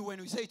problem with you when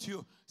we say to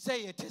you,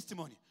 say a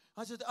testimony.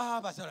 I said,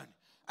 Basaran,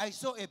 I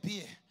saw a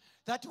bear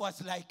that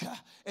was like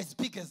as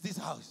big as this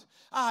house.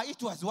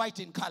 It was white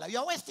in color.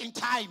 You're wasting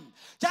time.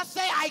 Just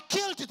say, I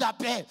killed the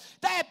bear.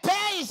 The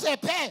bear is a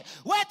bear.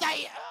 Whether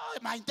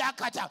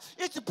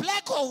it's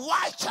black or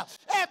white,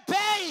 a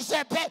bear is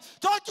a bear.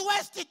 Don't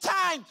waste the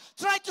time.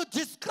 Try to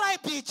describe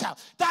it.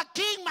 The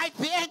king might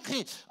be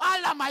angry.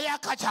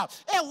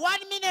 A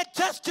 1-minute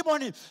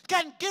testimony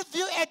can give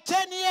you a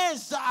 10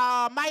 years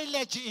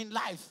mileage in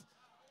life.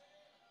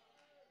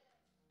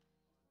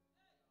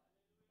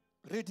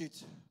 Read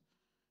it.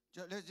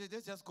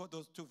 Let's just go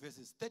those 2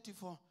 verses.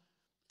 34.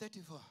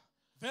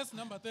 Verse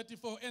number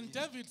 34. And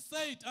David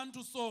said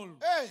unto Saul,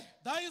 Hey.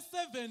 Thy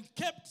servant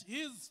kept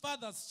his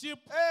father's sheep,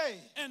 Hey.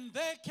 and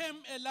there came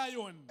a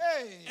lion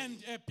Hey.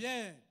 and a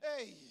bear,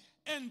 Hey.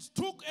 and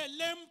took a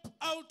lamb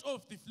out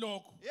of the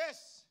flock.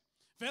 Yes.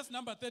 Verse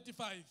number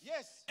 35.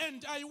 Yes.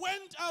 And I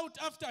went out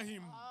after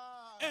him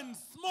and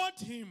smote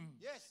him,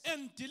 Yes.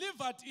 and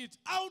delivered it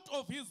out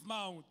of his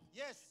mouth.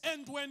 Yes.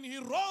 And when he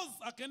rose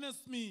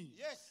against me,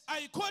 Yes.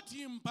 I caught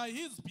him by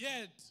his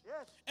beard,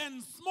 Yes.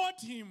 and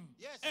smote him,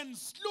 Yes. and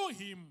slew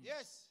him.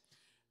 Yes.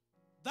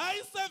 Thy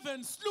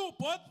servant slew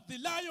both the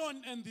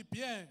lion and the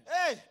bear.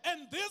 Hey.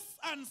 And this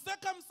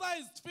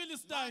uncircumcised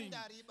Philistine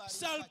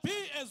shall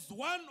be as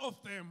one of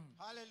them,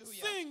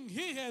 Hallelujah. seeing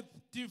he hath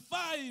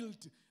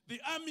defiled the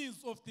armies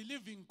of the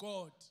living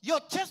God. Your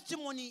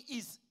testimony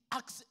is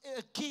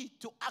a key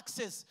to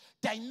access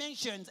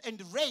dimensions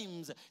and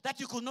realms that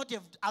you could not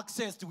have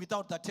accessed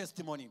without the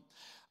testimony.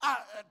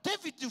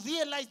 David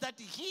realized that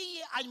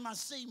I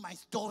must say my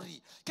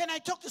story. Can I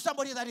talk to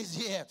somebody that is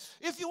here?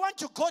 If you want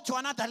to go to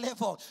another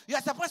level, you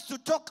are supposed to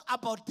talk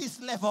about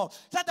this level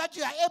so that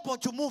you are able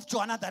to move to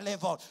another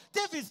level.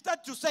 David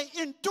started to say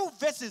in 2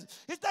 verses,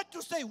 he started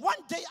to say, one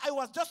day I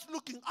was just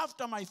looking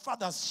after my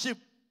father's sheep.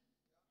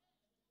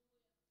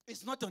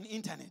 It's not on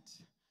internet.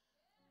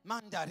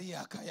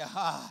 Mandaria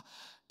Kaya.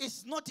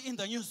 It's not in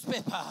the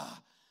newspaper.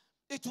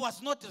 It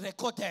was not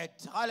recorded.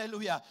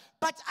 Hallelujah.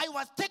 But I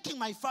was taking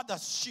my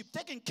father's sheep,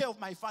 taking care of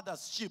my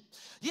father's sheep.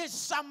 He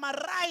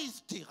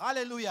summarized,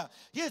 hallelujah,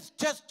 his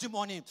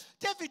testimony.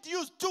 David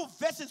used 2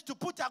 verses to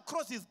put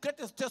across his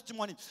greatest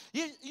testimony.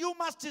 You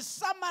must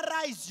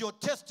summarize your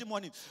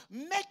testimony.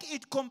 Make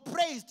it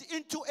compressed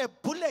into a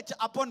bullet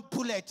upon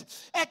bullet.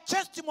 A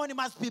testimony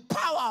must be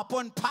power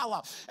upon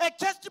power. A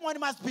testimony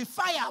must be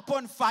fire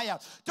upon fire.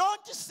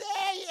 Don't say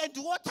and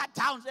water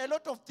down a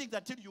lot of things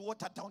until you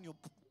water down your.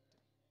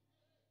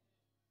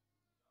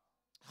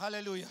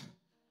 Hallelujah.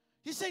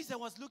 He says, I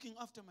was looking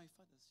after my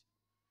father's sheep.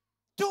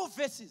 2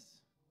 verses.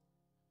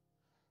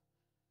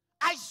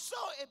 I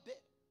saw a bear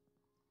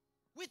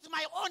with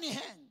my own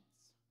hands.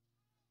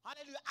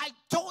 Hallelujah. I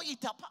tore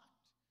it apart.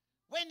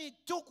 When he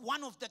took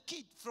one of the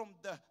kids from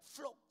the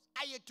flock,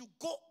 I had to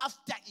go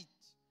after it.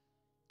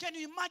 Can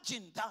you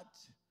imagine that?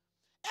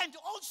 And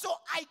also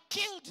I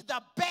killed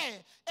the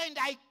bear and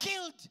I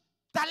killed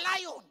the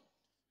lion.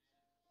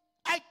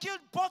 I killed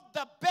both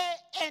the bear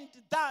and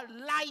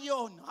the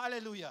lion.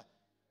 Hallelujah.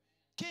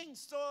 King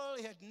Saul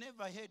had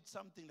never heard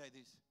something like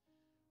this.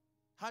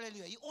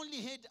 Hallelujah. He only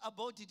heard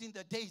about it in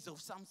the days of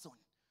Samson.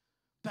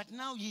 But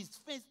now he's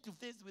face to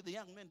face with a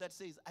young man that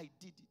says, I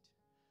did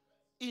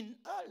it. In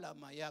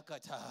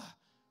Alamayakata,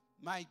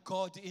 my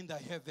God in the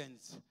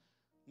heavens,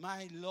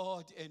 my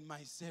Lord and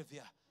my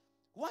Savior.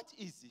 What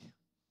is he?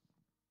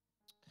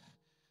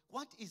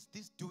 What is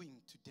this doing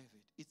to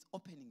David? It's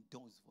opening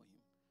doors for him.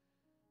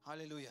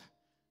 Hallelujah.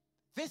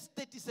 Verse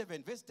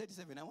 37. Verse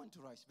 37. I want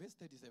to rush. Verse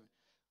 37.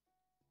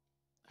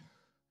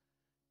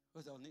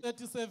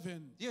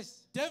 37.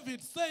 Yes.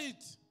 David said,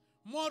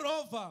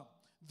 moreover,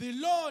 the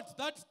Lord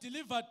that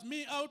delivered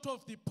me out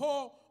of the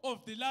paw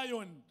of the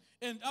lion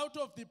and out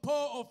of the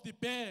paw of the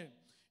bear,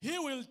 he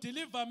will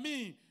deliver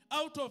me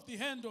out of the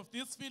hand of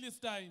this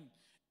Philistine.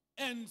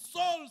 And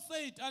Saul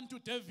said unto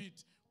David,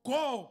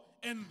 go,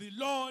 and the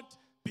Lord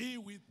be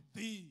with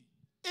thee.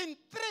 In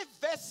 3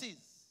 verses,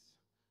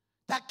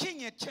 the king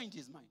had changed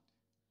his mind.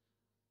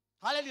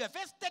 Hallelujah.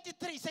 Verse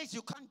 33 says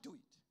you can't do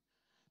it.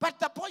 But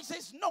the boy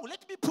says, no,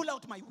 let me pull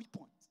out my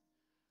weapons.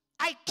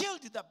 I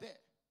killed the bear.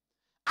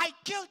 I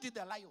killed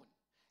the lion.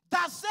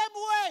 The same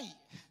way,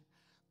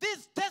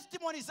 these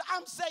testimonies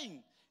I'm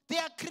saying, they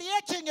are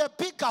creating a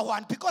bigger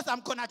one because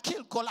I'm going to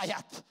kill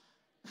Goliath.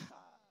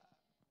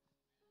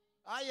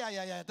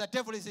 The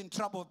devil is in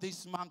trouble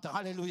this month.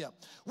 Hallelujah.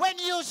 When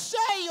you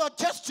say your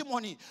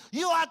testimony,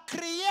 you are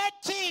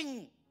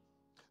creating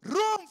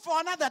room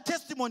for another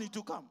testimony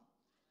to come.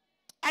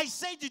 I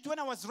said it when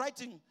I was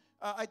writing,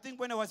 I think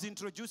when I was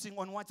introducing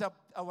on WhatsApp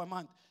our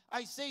month.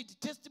 I said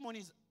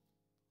testimonies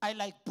are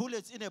like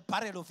bullets in a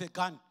barrel of a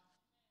gun.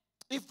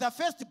 If the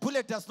first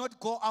bullet does not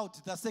go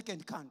out, the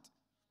second can't.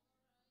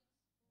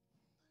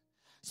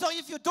 So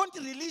if you don't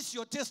release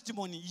your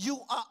testimony, you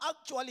are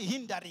actually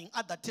hindering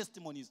other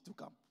testimonies to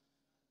come.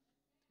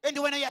 And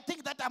when you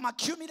think that I'm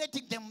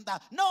accumulating them,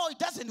 no, it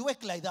doesn't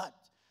work like that.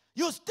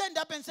 You stand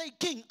up and say,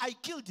 King, I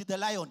killed the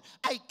lion,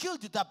 I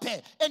killed the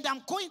bear, and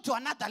I'm going to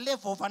another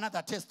level of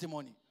another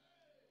testimony.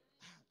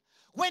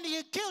 When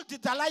he killed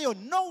the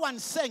lion, no one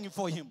sang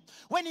for him.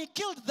 When he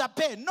killed the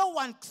bear, no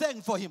one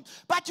sang for him.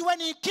 But when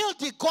he killed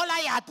the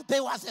Goliath,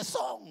 there was a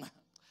song.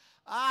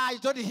 I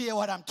don't hear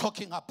what I'm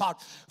talking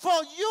about. For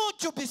you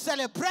to be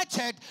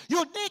celebrated,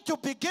 you need to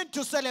begin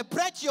to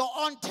celebrate your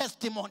own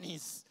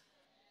testimonies.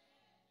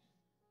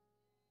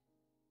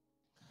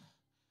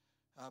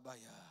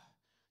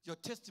 Your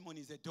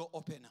testimony is a door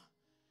opener.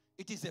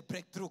 It is a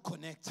breakthrough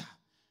connector.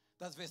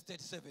 That's verse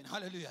 37.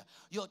 Hallelujah.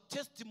 Your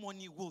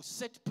testimony will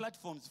set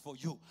platforms for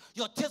you.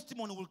 Your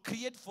testimony will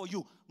create for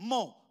you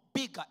more,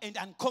 bigger, and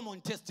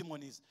uncommon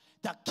testimonies.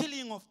 The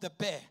killing of the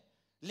bear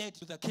led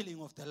to the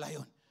killing of the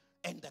lion.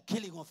 And the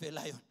killing of a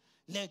lion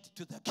led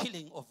to the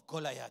killing of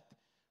Goliath.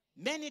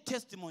 Many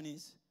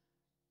testimonies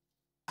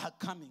are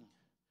coming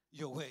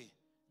your way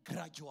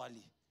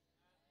gradually.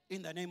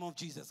 In the name of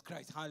Jesus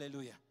Christ.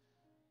 Hallelujah.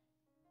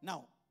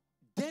 Now,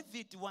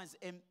 David was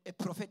a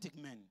prophetic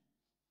man.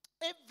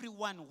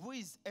 Everyone who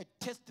is a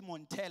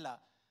testimony teller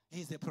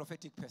is a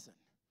prophetic person.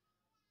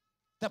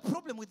 The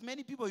problem with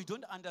many people, you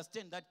don't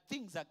understand that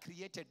things are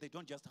created, they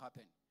don't just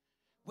happen.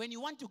 When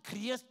you want to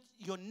create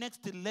your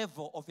next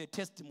level of a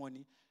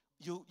testimony,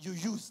 you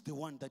use the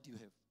one that you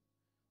have.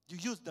 You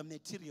use the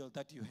material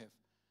that you have.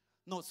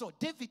 No, so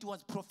David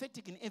was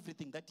prophetic in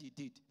everything that he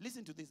did.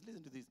 Listen to this,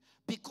 listen to this.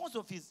 Because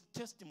of his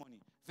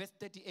testimony, verse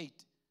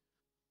 38.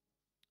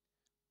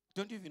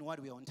 Don't even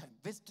worry, we are on time.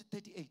 Verse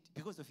 38,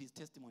 because of his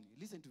testimony.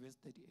 Listen to verse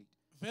 38.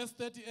 Verse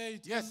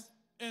 38. Yes.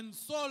 And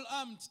Saul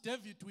armed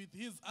David with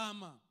his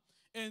armor,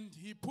 and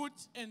he put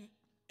an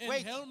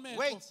Wait, helmet.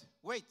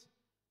 wait.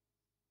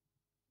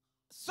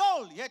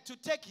 Saul had to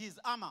take his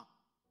armor,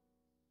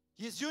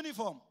 his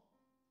uniform,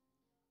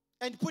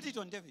 and put it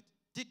on David.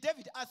 Did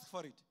David ask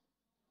for it?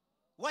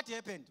 What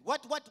happened?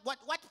 What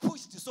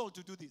pushed Saul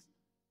to do this?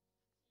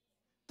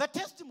 The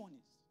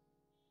testimonies.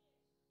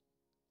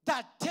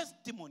 The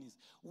testimonies.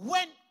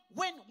 When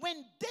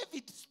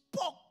David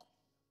spoke,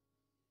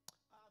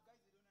 guys,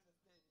 you don't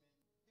understand, man.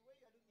 The way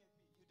you're looking at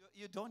me,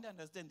 you don't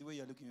understand the way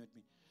you're looking at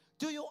me.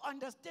 Do you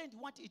understand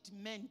what it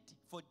meant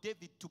for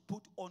David to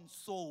put on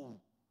Saul's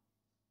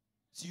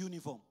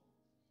uniform?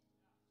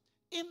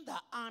 In the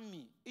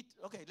army,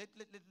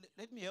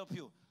 let me help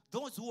you.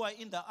 Those who are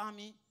in the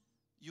army,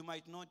 you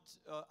might not,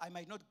 I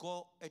might not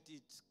go at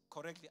it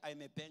correctly.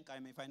 I'm a bank,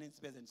 I'm a finance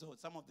person, so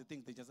some of the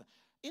things they just,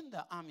 in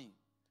the army,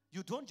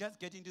 you don't just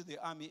get into the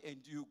army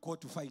and you go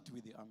to fight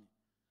with the army.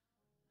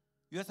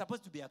 You are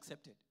supposed to be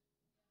accepted.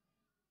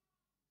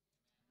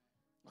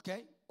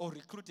 Okay? Or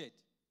recruited.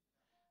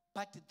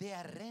 But there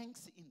are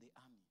ranks in the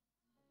army.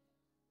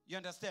 You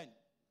understand?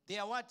 They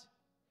are what?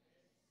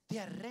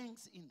 There are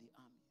ranks in the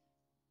army.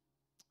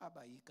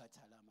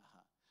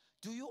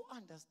 Do you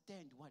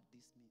understand what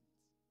this means?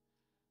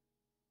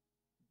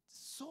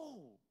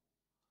 Saul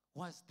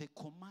was the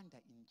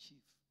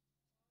commander-in-chief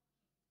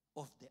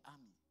of the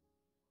army.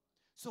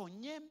 So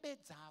nyembe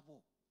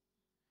dzavo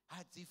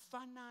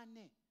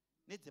hadzifanane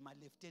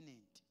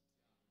nedzema-lieutenant.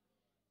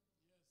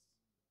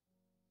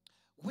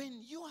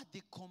 When you are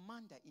the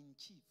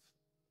commander-in-chief,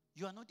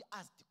 you are not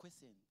asked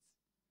questions.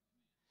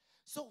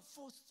 So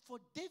for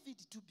David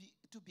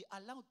to be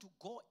allowed to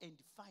go and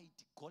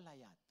fight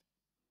Goliath,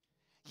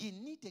 he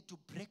needed to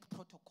break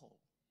protocol.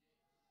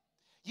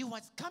 He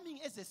was coming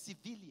as a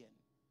civilian,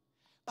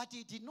 but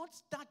he did not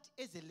start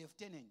as a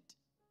lieutenant.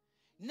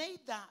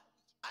 Neither,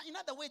 in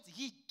other words,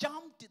 he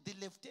jumped the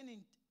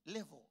lieutenant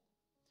level.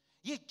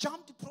 He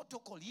jumped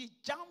protocol. He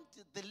jumped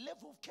the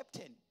level of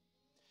captain.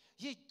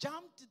 He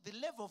jumped the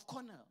level of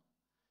colonel.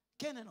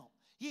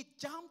 He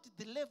jumped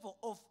the level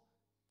of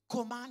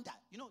commander.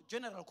 You know,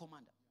 general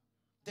commander.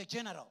 The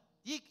general.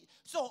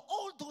 So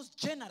all those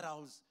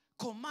generals,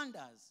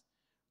 commanders,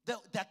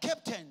 the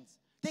captains,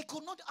 they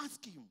could not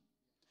ask him.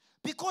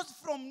 Because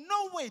from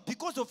nowhere,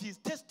 because of his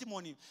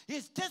testimony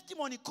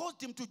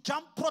caused him to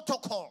jump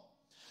protocol.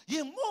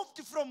 He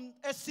moved from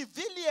a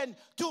civilian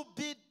to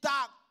be the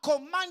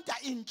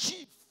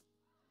commander-in-chief.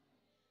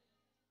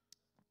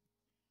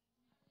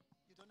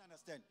 You don't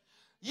understand?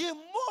 He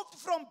moved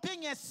from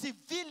being a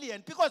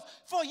civilian because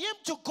for him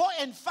to go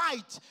and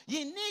fight,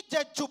 he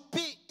needed to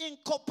be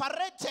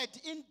incorporated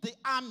in the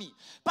army.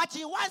 But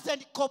he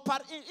wasn't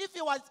if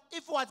he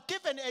was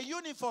given a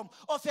uniform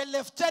of a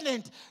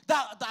lieutenant,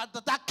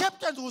 the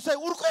captains would say,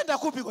 "Urukwenda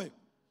kupi kwe?"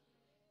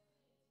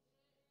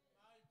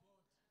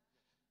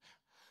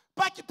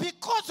 But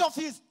because of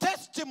his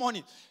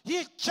testimony,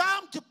 he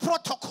jumped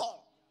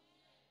protocol.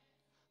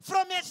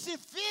 From a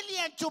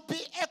civilian to be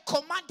a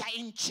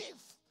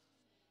commander-in-chief.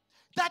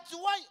 That's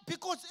why,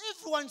 because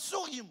everyone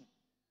saw him.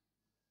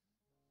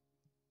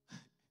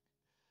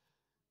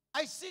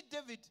 I see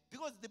David,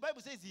 because the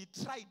Bible says he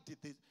tried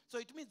this. So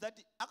it means that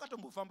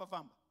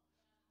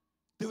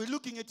they were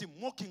looking at him,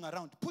 walking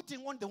around,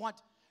 putting on the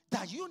what?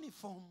 The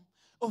uniform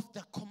of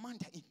the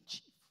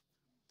commander-in-chief.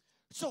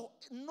 So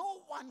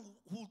no one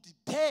would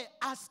dare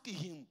ask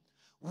him,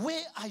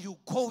 where are you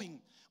going?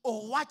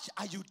 Or what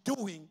are you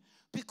doing?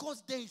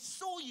 Because they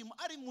saw him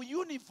wearing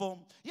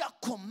uniform,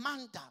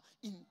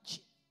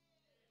 commander-in-chief.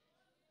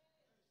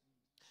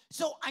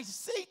 So I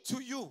say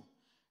to you,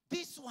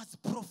 this was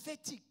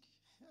prophetic.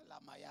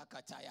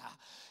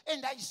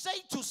 And I say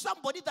to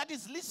somebody that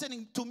is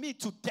listening to me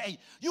today,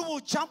 you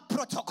will jump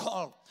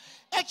protocol.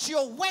 At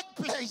your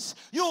workplace,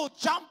 you will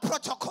jump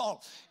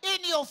protocol.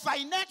 In your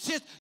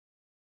finances,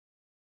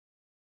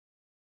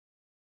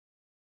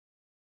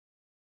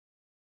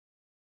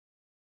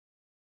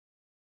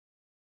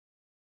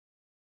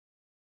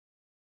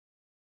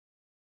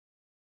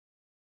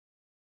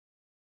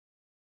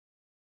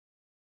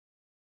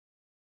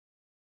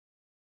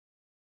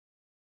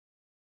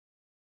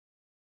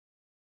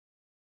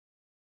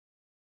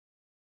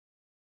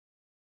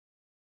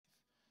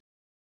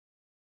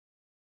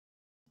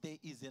 there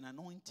is an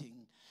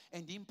anointing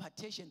and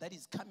impartation that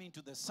is coming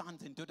to the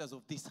sons and daughters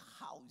of this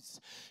house.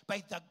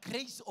 By the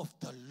grace of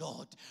the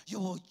Lord, you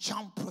will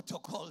jump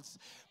protocols.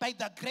 By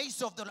the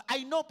grace of the Lord.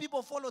 I know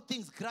people follow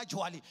things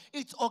gradually.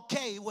 It's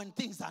okay when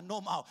things are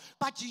normal.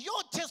 But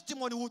your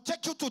testimony will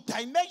take you to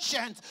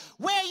dimensions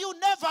where you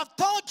never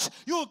thought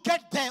you'll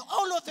get there.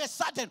 All of a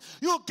sudden,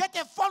 you get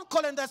a phone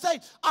call and they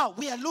say,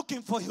 we are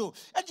looking for you.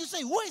 And you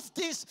say, who is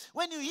this?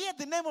 When you hear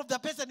the name of the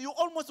person, you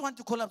almost want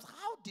to collapse.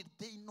 How did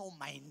they know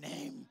my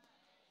name?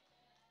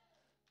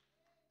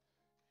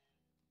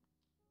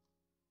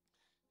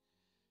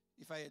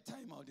 If I had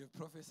time, I would have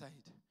prophesied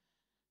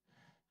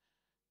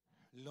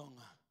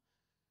longer.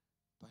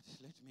 But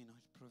let me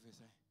not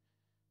prophesy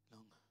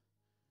longer.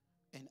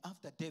 And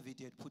after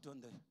David had put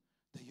on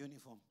the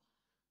uniform,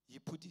 he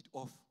put it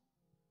off.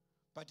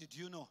 But did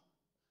you know,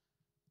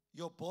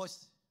 your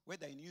boss,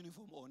 whether in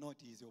uniform or not,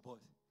 he is your boss.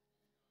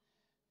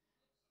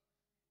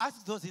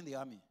 Ask those in the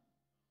army.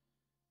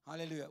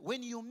 Hallelujah.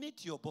 When you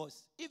meet your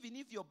boss, even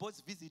if your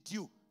boss visits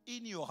you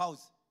in your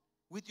house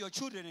with your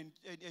children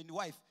and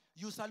wife,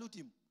 you salute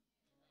him.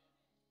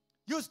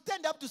 You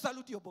stand up to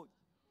salute your boss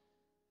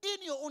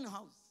in your own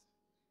house.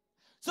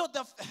 So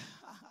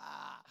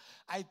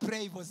I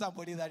pray for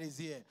somebody that is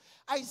here.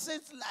 I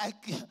sense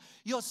like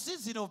your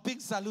season of being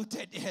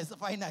saluted has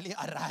finally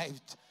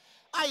arrived.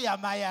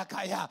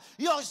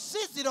 Your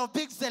season of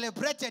being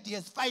celebrated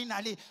has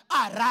finally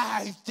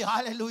arrived.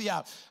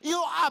 Hallelujah. You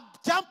are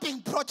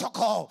jumping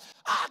protocol.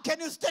 Can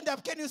you stand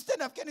up? Can you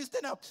stand up? Can you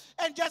stand up?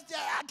 And just,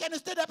 can you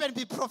stand up and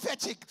be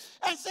prophetic?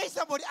 And say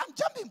somebody, I'm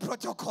jumping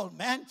protocol,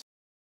 man.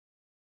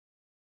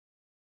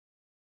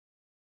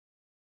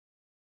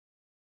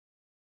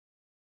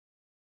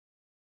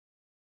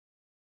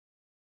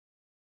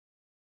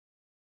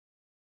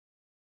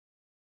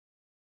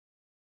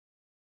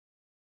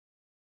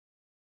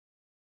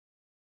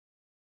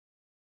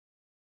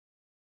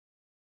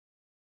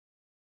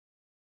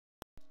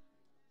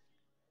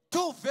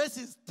 Two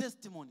verses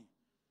testimony.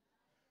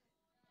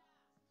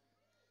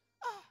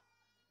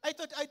 I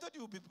thought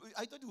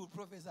you would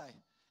prophesy.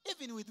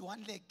 Even with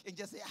one leg and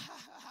just say,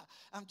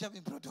 I'm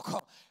jumping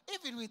protocol.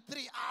 Even with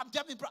three,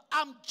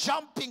 I'm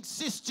jumping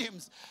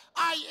systems.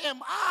 I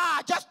am,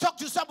 just talk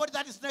to somebody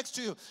that is next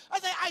to you. I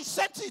say, I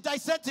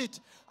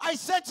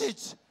sent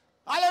it.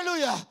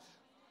 Hallelujah.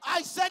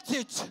 I sent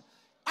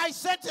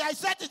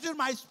it in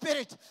my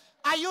spirit.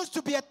 I used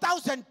to be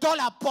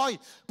 $1,000 boy,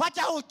 but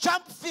I would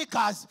jump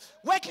figures,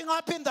 waking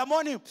up in the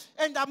morning,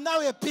 and I'm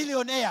now a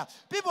billionaire.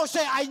 People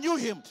say, I knew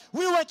him.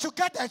 We were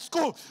together at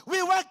school.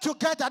 We worked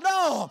together.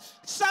 No,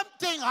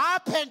 something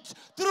happened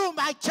through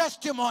my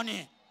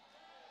testimony.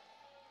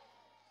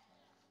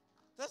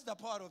 That's the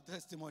power of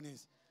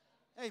testimonies.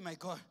 Hey, my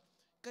God.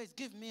 Guys,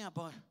 give me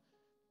about,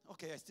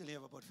 okay, I still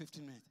have about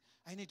 15 minutes.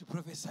 I need to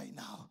prophesy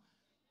now.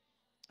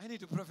 I need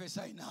to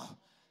prophesy now.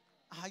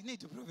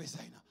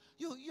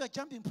 You are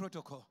jumping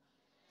protocol.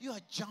 You are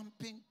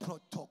jumping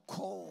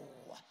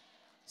protocol.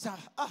 So,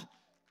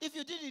 if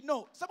you didn't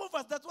know, some of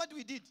us, that's what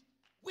we did.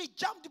 We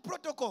jumped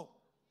protocol.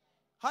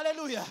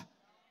 Hallelujah.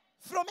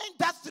 From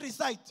industry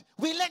site,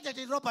 we landed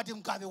in Robert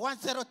Mugabe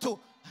 102.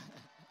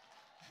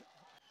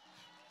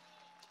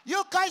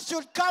 You guys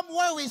should come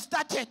where we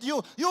started.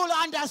 You will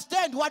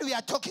understand what we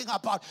are talking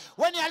about.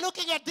 When you are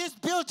looking at this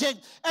building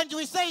and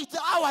we say it's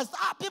ours,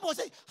 people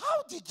say,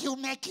 how did you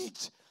make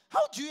it?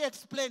 How do you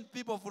explain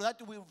people for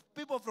that?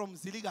 People from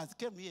Ziligas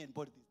came here and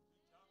bought this.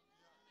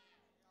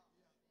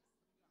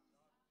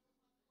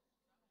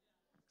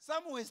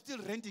 Some were still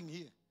renting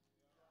here.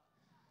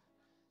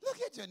 Look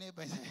at your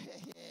neighbor.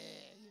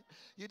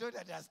 You don't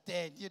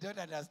understand. You don't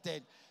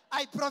understand.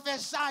 I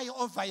prophesy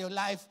over your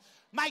life.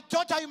 My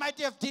daughter, you might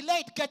have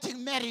delayed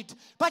getting married,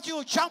 but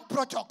you jump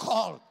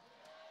protocol.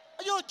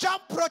 You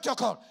jump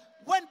protocol.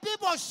 When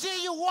people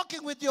see you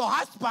walking with your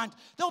husband,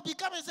 they'll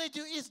become and say to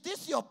you, is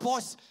this your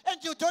boss? And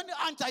you don't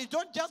answer. You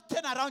don't just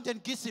turn around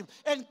and kiss him,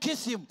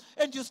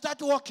 and you start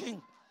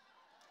walking.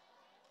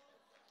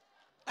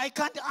 I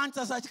can't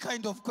answer such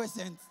kind of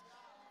questions.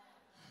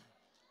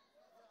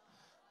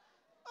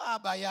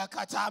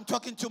 I'm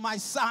talking to my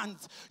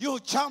sons. You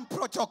jump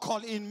protocol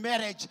in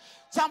marriage.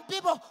 Some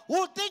people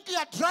who think you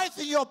are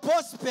driving your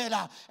boss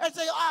better and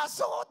say,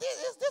 so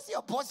is this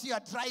your boss you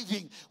are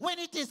driving? When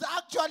it is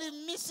actually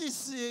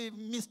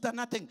Mr.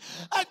 Nothing.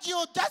 And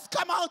you just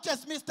come out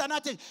as Mr.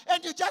 Nothing.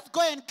 And you just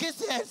go and kiss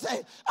her and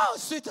say, oh,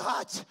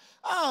 sweetheart.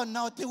 Oh,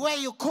 no, the way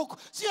you cook.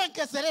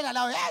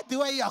 The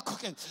way you are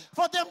cooking.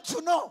 For them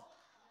to know.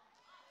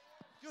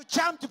 You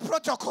jumped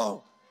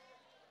protocol.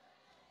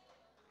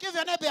 Give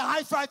your neighbor a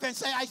high five and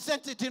say, I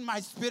sent it in my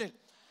spirit.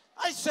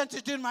 I sent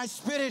it in my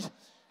spirit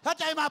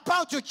that I'm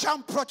about to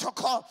jump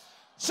protocol.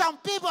 Some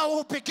people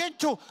will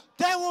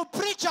they will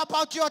preach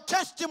about your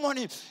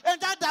testimony,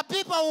 and other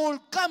people will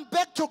come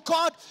back to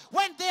God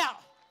when they are.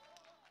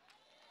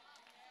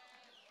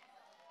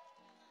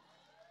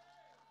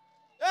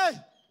 Hey!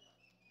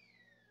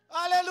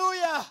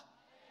 Hallelujah!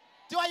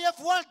 Do I have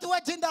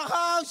word in the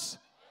house?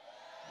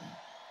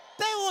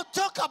 They will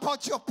talk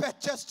about your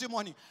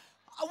testimony.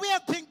 We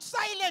have been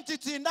silent,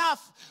 it's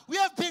enough. We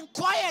have been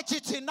quiet,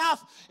 it's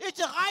enough.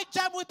 It's a high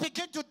time we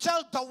begin to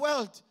tell the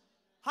world.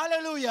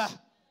 Hallelujah.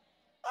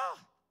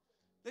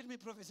 Let me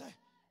prophesy.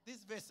 This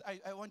verse,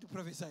 I want to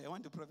prophesy. I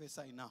want to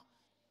prophesy now.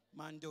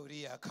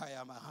 Mandoria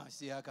kaya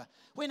mahasiaka.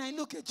 When I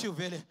look at you,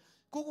 vele,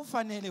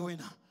 kukufanele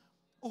wena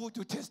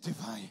ukuthi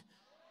testify.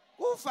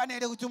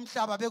 Kufanele ukuthi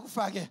umhlaba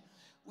bekufake.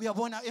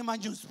 Uyabona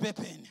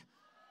ema-newspapers.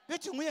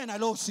 Bethi nguye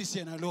nalo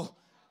sisi nalo.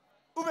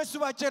 Ube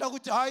subatshela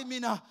ukuthi hayi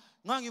mina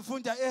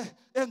ngangifunda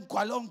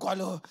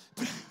engwalo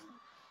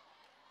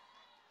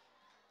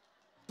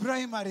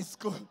primary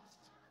school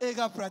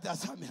eka brother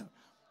Samuel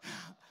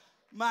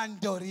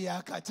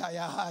Mandoria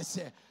kataya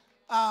hase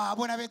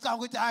bona becanga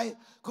ukuthi hayi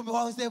kumbe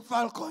wawuse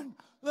Falcon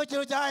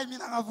uthe hayi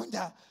mina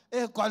ngafunda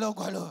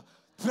egwalo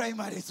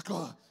primary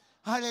school.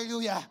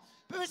 Hallelujah.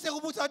 bese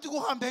kubuza ukuthi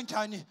kuhambe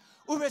njani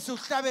ube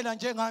suhlabela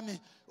njengami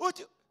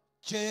uthi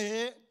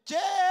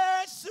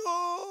Jesu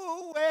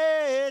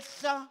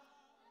wehla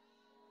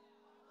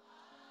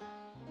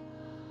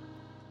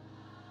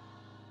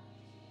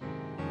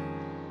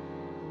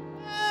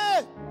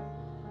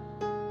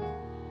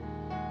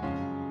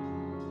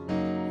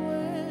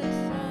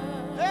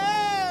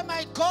Hey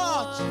my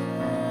God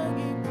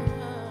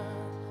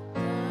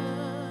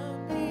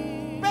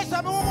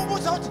bese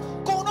mubuza ukuthi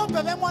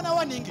kunombebe mwana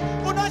waningi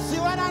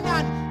unoziwana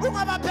nani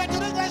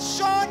ungabaphendula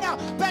ngeshona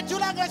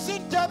phendula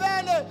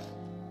ngesindebele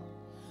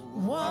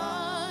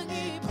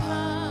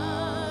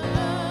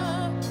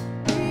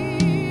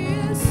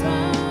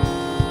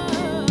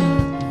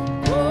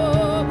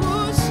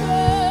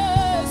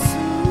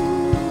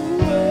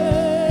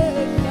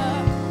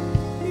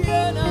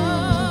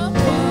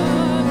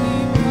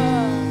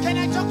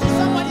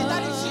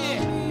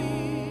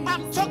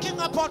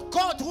about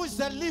God who is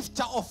the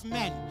lifter of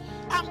men.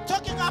 I'm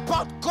talking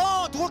about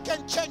God who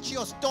can change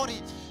your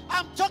story.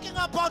 I'm talking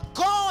about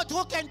God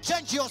who can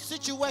change your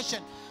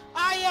situation.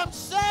 I am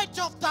sent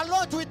of the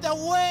Lord with the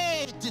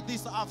word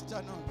this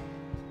afternoon.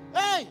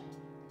 Hey!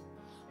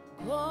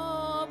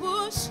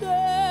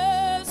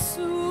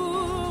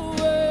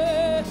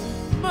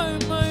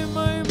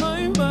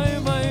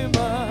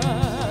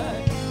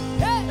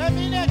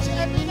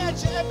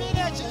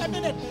 A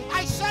minute.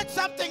 I said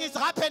something is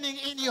happening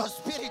in your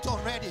spirit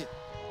already.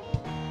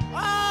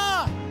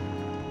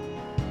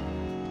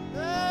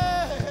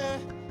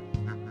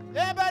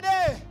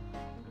 Everybody.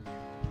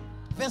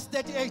 Verse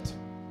 38.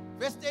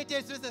 Verse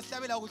 38 says the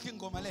Sabila will king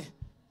Gomale.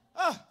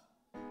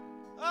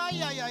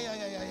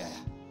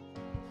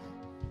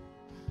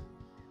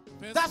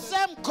 The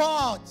same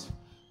God.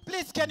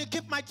 Please, can you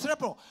keep my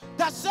treble?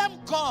 The same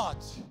God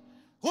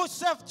who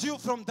saved you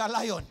from the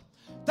lion.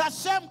 The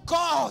same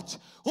God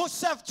who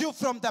saved you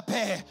from the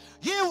bear.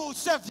 He will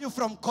save you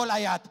from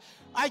Goliath.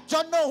 I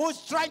don't know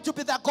who's trying to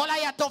be the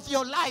Goliath of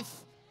your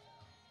life.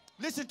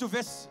 Listen to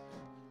verse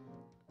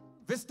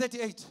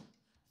 38.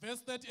 Verse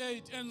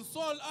 38. And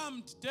Saul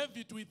armed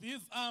David with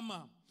his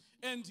armor,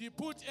 and he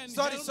put an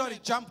Sorry,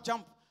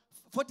 jump.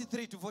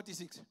 43 to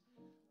 46.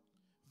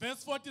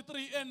 Verse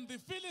 43. And the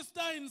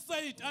Philistine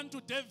said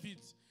unto David,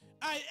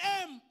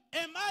 am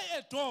I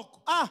a dog?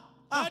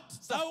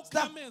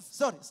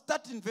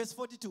 Start in verse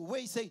 42 where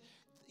he say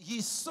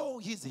he saw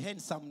his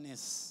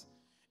handsomeness.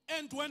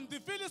 And when the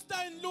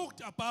Philistine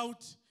looked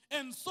about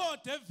and saw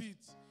David,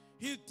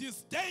 he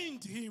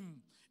disdained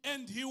him,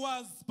 and he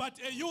was but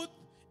a youth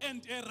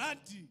and a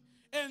ruddy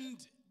and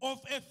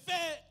of a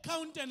fair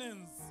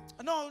countenance.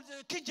 No,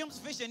 King James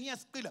Version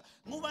yes clear.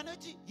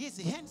 His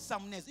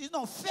handsomeness is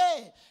not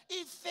fair.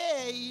 If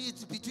fair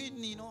is between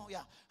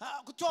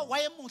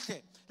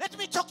Let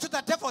me talk to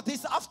the devil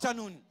this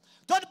afternoon.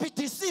 Don't be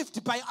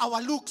deceived by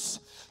our looks.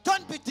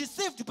 Don't be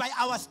deceived by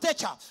our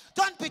stature.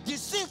 Don't be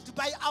deceived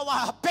by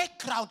our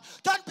background.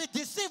 Don't be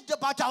deceived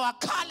about our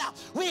color.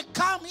 We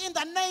come in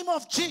the name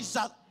of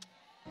Jesus.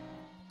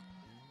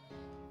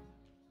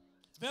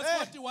 Verse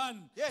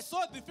 41. Yes.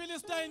 So the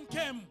Philistine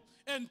came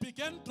and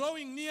began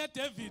drawing near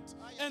David,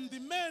 and the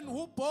men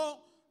who bore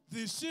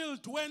the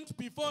shield went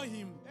before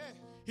him.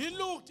 He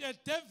looked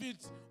at David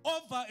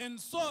over and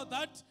saw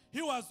that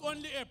he was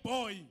only a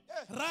boy,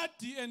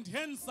 ruddy and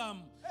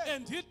handsome,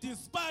 and he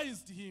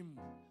despised him.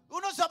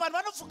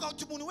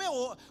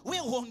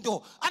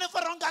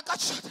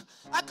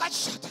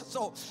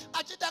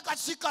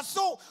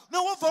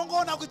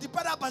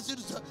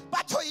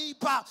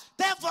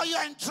 Therefore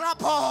you're in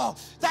trouble.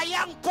 The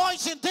young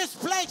boys in this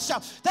place,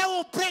 they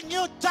will bring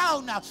you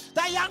down.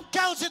 The young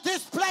girls in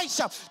this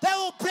place, they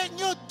will bring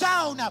you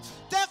down.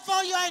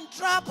 Therefore you're in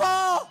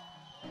trouble.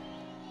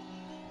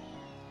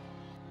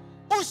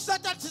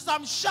 Usatan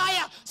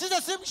sizamshaya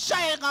size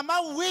simshaye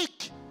ngama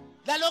week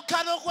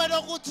lalokho kwelo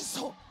ukuthi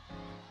so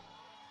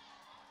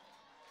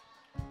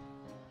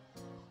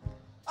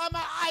ama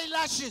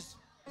eyelashes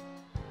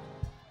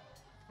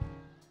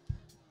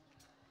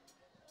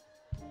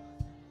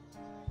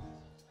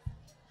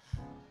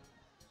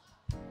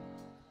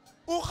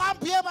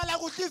uhambiye bala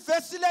kuhle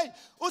ivesi le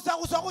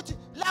uzakuzwa ukuthi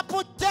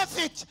lapho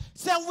David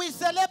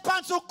sewisele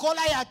phansi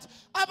uGoliath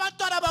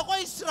abantwana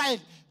bakwaIsrael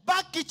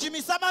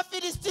bagijimisa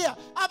amaFilistiya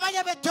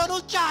abanye bethola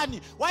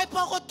utshani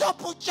wayiphoka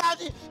utopha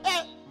utshani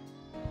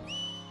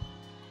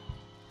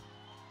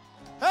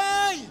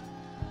Hey,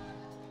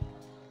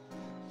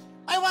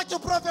 I want to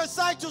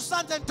prophesy to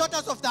sons and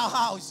daughters of the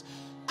house.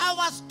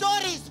 Our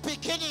story is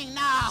beginning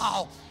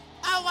now.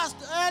 Our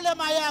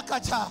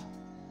Elemayakata.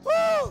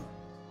 Woo!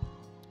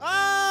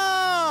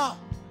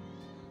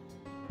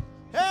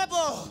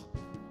 Hebo.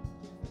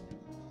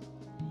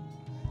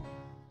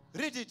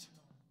 Read it.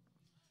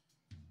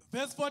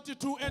 Verse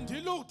 42, and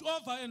he looked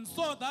over and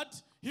saw that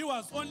he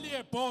was only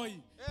a boy,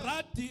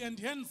 ruddy and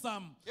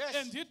handsome,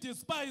 and he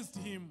despised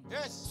him.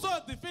 So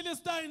the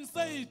Philistine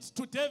said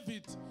to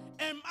David,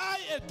 am I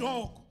a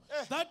dog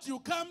that you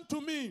come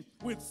to me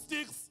with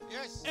sticks?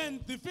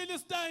 And the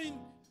Philistine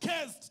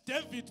cursed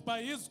David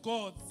by his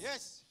gods.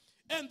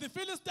 And the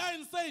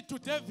Philistine said to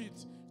David,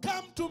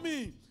 come to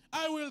me,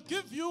 I will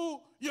give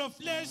you your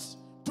flesh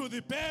to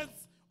the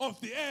birds of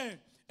the air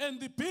and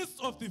the beasts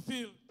of the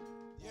field.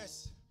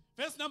 Yes.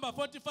 Verse number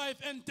 45,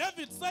 and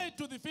David said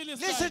to the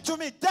Philistine. Listen to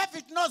me.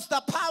 David knows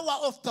the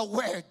power of the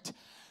word.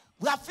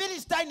 The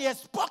Philistine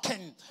has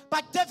spoken,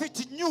 but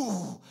David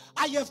knew,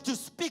 I have to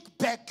speak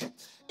back.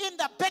 In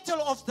the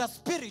battle of the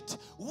spirit,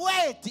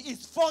 word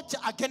is fought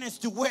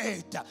against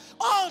word.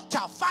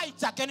 Altar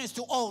fights against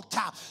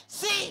altar.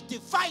 Seed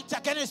fights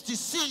against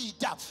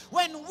seed.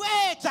 When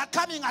words are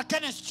coming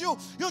against you,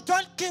 you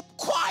don't keep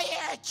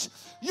quiet.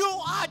 You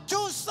are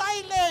too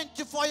silent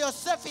for your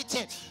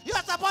safety. You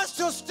are supposed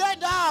to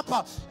stand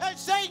up and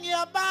say,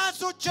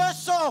 Yamasu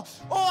Jesu,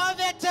 or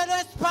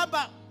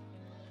Pamba.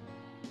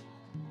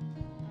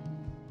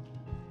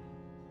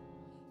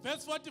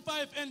 Verse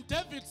 45, and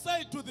David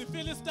said to the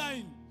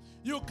Philistine,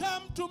 you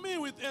come to me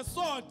with a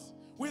sword,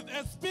 with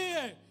a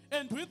spear,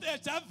 and with a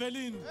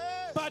javelin.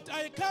 Hey. But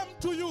I come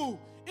to you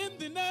in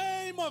the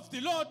name of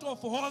the Lord of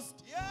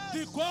hosts, Yes.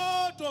 the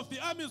God of the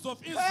armies of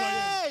Israel,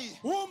 Hey.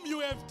 whom you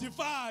have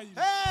defied.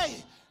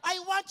 Hey, I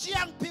want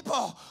young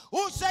people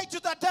who say to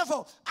the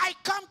devil, I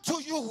come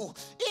to you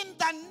in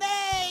the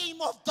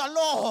name of the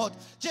Lord,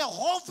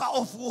 Jehovah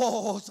of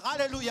wars.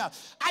 Hallelujah.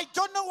 I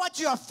don't know what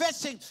you are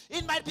facing.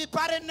 It might be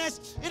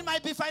barrenness. It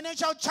might be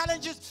financial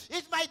challenges.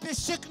 It might be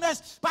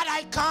sickness. But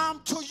I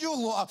come to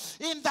you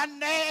in the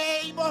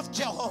name of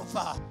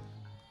Jehovah.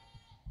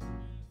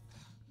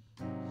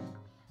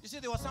 You see,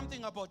 there was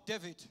something about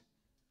David.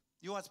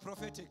 He was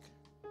prophetic.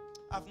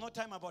 I have no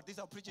time about this.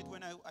 I'll preach it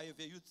when I have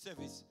a youth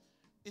service.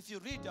 If you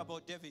read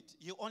about David,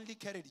 he only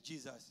carried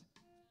Jesus.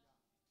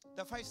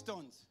 The 5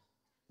 stones,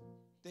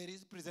 they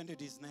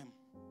represented his name.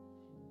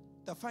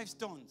 The 5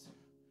 stones,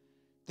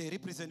 they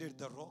represented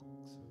the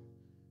rocks.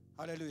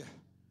 Hallelujah.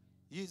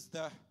 He is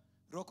the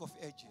rock of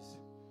ages.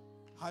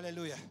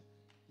 Hallelujah.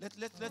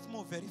 Let's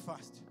move very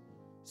fast.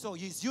 So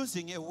he's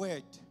using a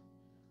word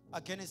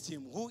against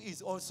him, who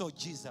is also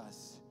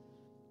Jesus.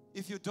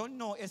 If you don't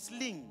know, a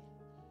sling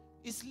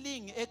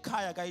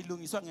ekhaya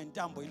kayilungiswa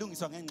ngentambo,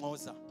 ilungiswa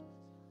ngenxoza.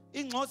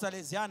 Inxoza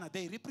leziana,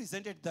 they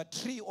represented the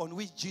tree on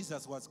which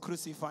Jesus was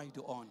crucified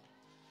on.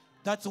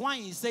 That's why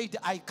he said,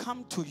 I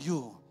come to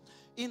you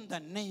in the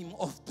name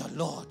of the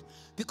Lord.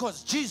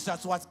 Because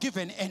Jesus was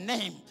given a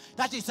name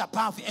that is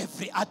above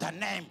every other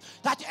name.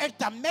 That at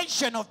the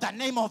mention of the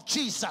name of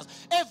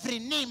Jesus, every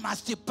knee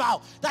must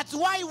bow. That's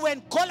why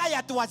when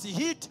Goliath was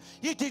hit,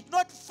 he did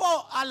not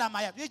fall,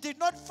 he did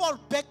not fall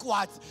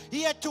backwards.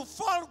 He had to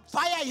fall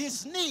via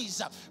his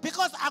knees.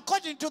 Because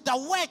according to the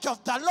word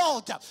of the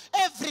Lord,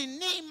 every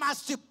knee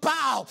must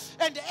bow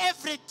and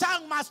every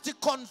tongue must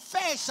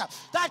confess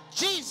that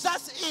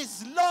Jesus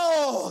is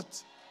Lord.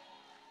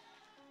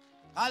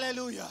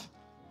 Hallelujah.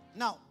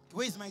 Now,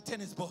 where's my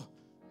tennis ball?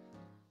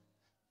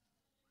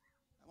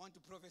 I want to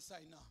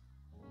prophesy now.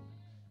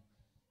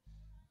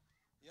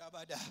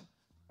 Yabada.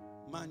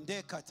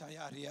 Mande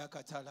katayari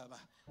katalaba.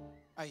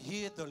 I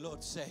hear the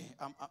Lord say,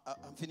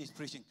 I'm finished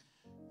preaching.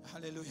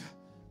 Hallelujah.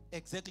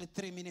 Exactly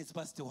 3 minutes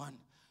past 1.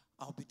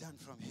 I'll be done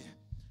from here.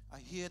 I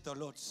hear the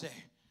Lord say,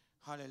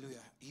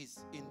 hallelujah.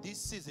 In this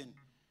season,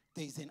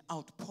 there is an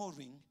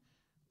outpouring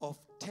of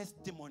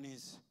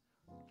testimonies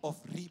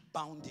of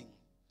rebounding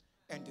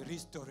and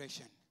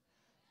restoration.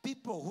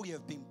 People who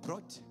have been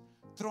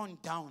thrown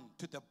down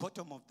to the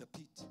bottom of the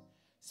pit,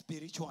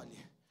 spiritually,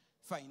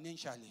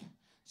 financially,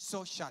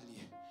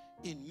 socially,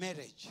 in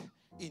marriage,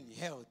 in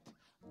health,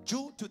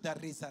 due to the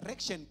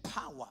resurrection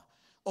power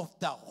of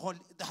the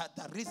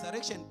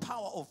resurrection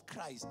power of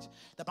Christ.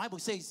 The Bible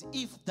says,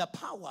 if the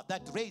power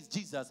that raised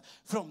Jesus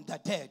from the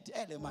dead,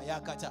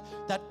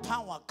 that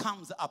power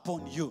comes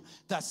upon you,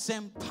 the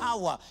same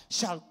power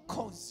shall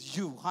cause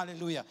you.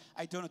 Hallelujah.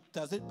 I don't know,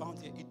 does it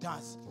bounce here? It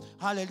does.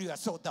 Hallelujah.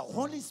 So the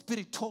Holy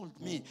Spirit told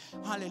me,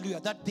 hallelujah,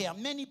 that there are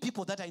many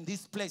people that are in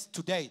this place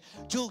today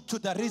due to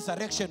the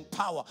resurrection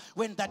power.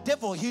 When the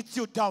devil hits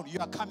you down, you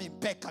are coming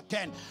back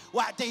again.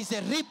 Well, there is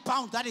a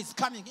rebound that is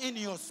coming in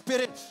your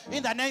spirit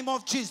in the name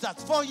of Jesus.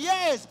 For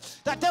years,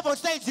 the devil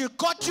says, you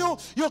got you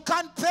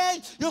can't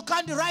pray, you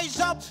can't rise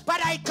up, but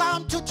I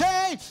come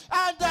today,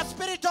 and the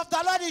Spirit of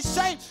the Lord is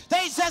saying,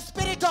 there is a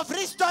spirit of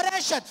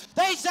restoration,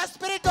 there is a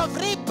spirit of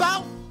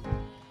rebound.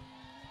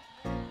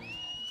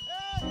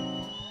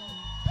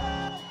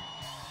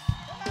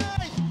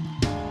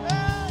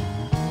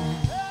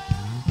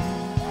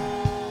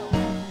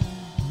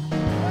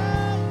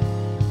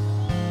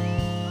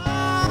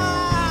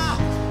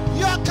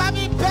 You're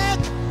coming back,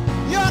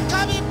 you're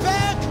coming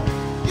back.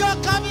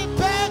 You're coming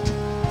back.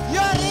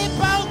 You're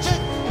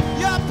rebounding.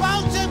 You're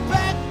bouncing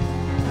back.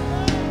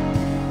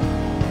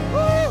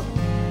 Woo.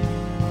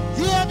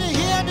 Hear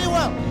me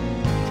well.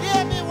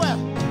 Hear me well.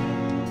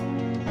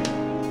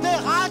 The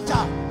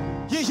harder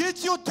he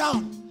hits you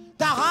down,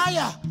 the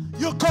higher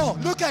you go.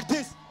 Look at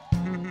this.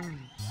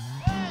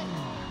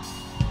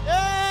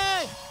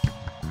 Hey.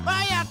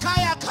 Maya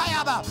kaya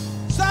kayaba.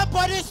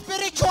 Somebody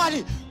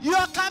spiritually,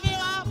 you're coming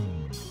up.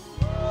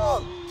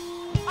 Woo.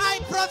 I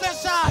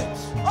prophesy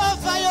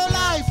over your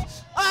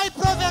life. I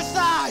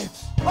prophesy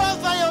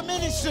over your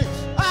ministry.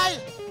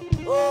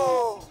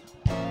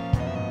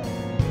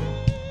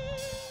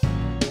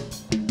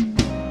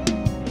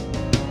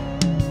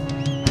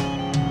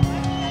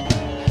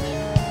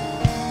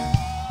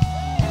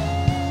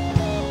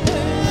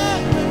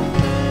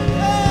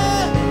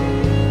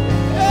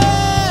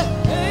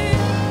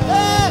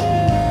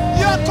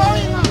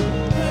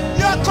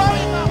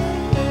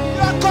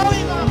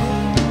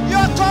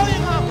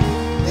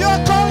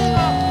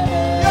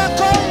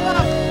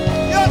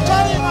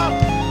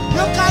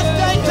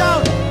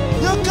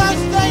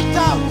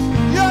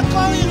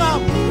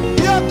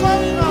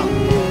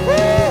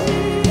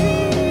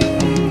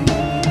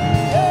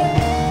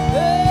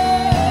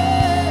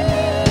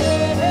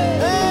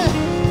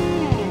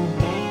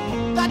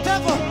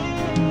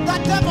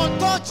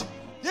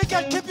 He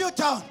can keep you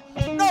down.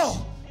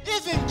 No.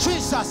 Even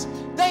Jesus,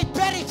 they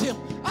buried him.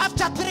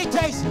 After 3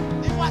 days,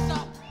 he was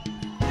up.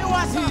 He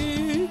was up.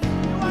 He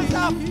was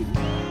up.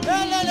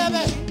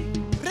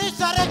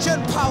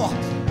 Resurrection power.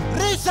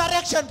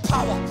 Resurrection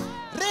power.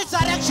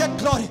 Resurrection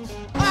glory.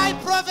 I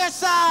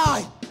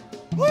prophesy.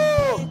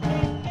 Woo!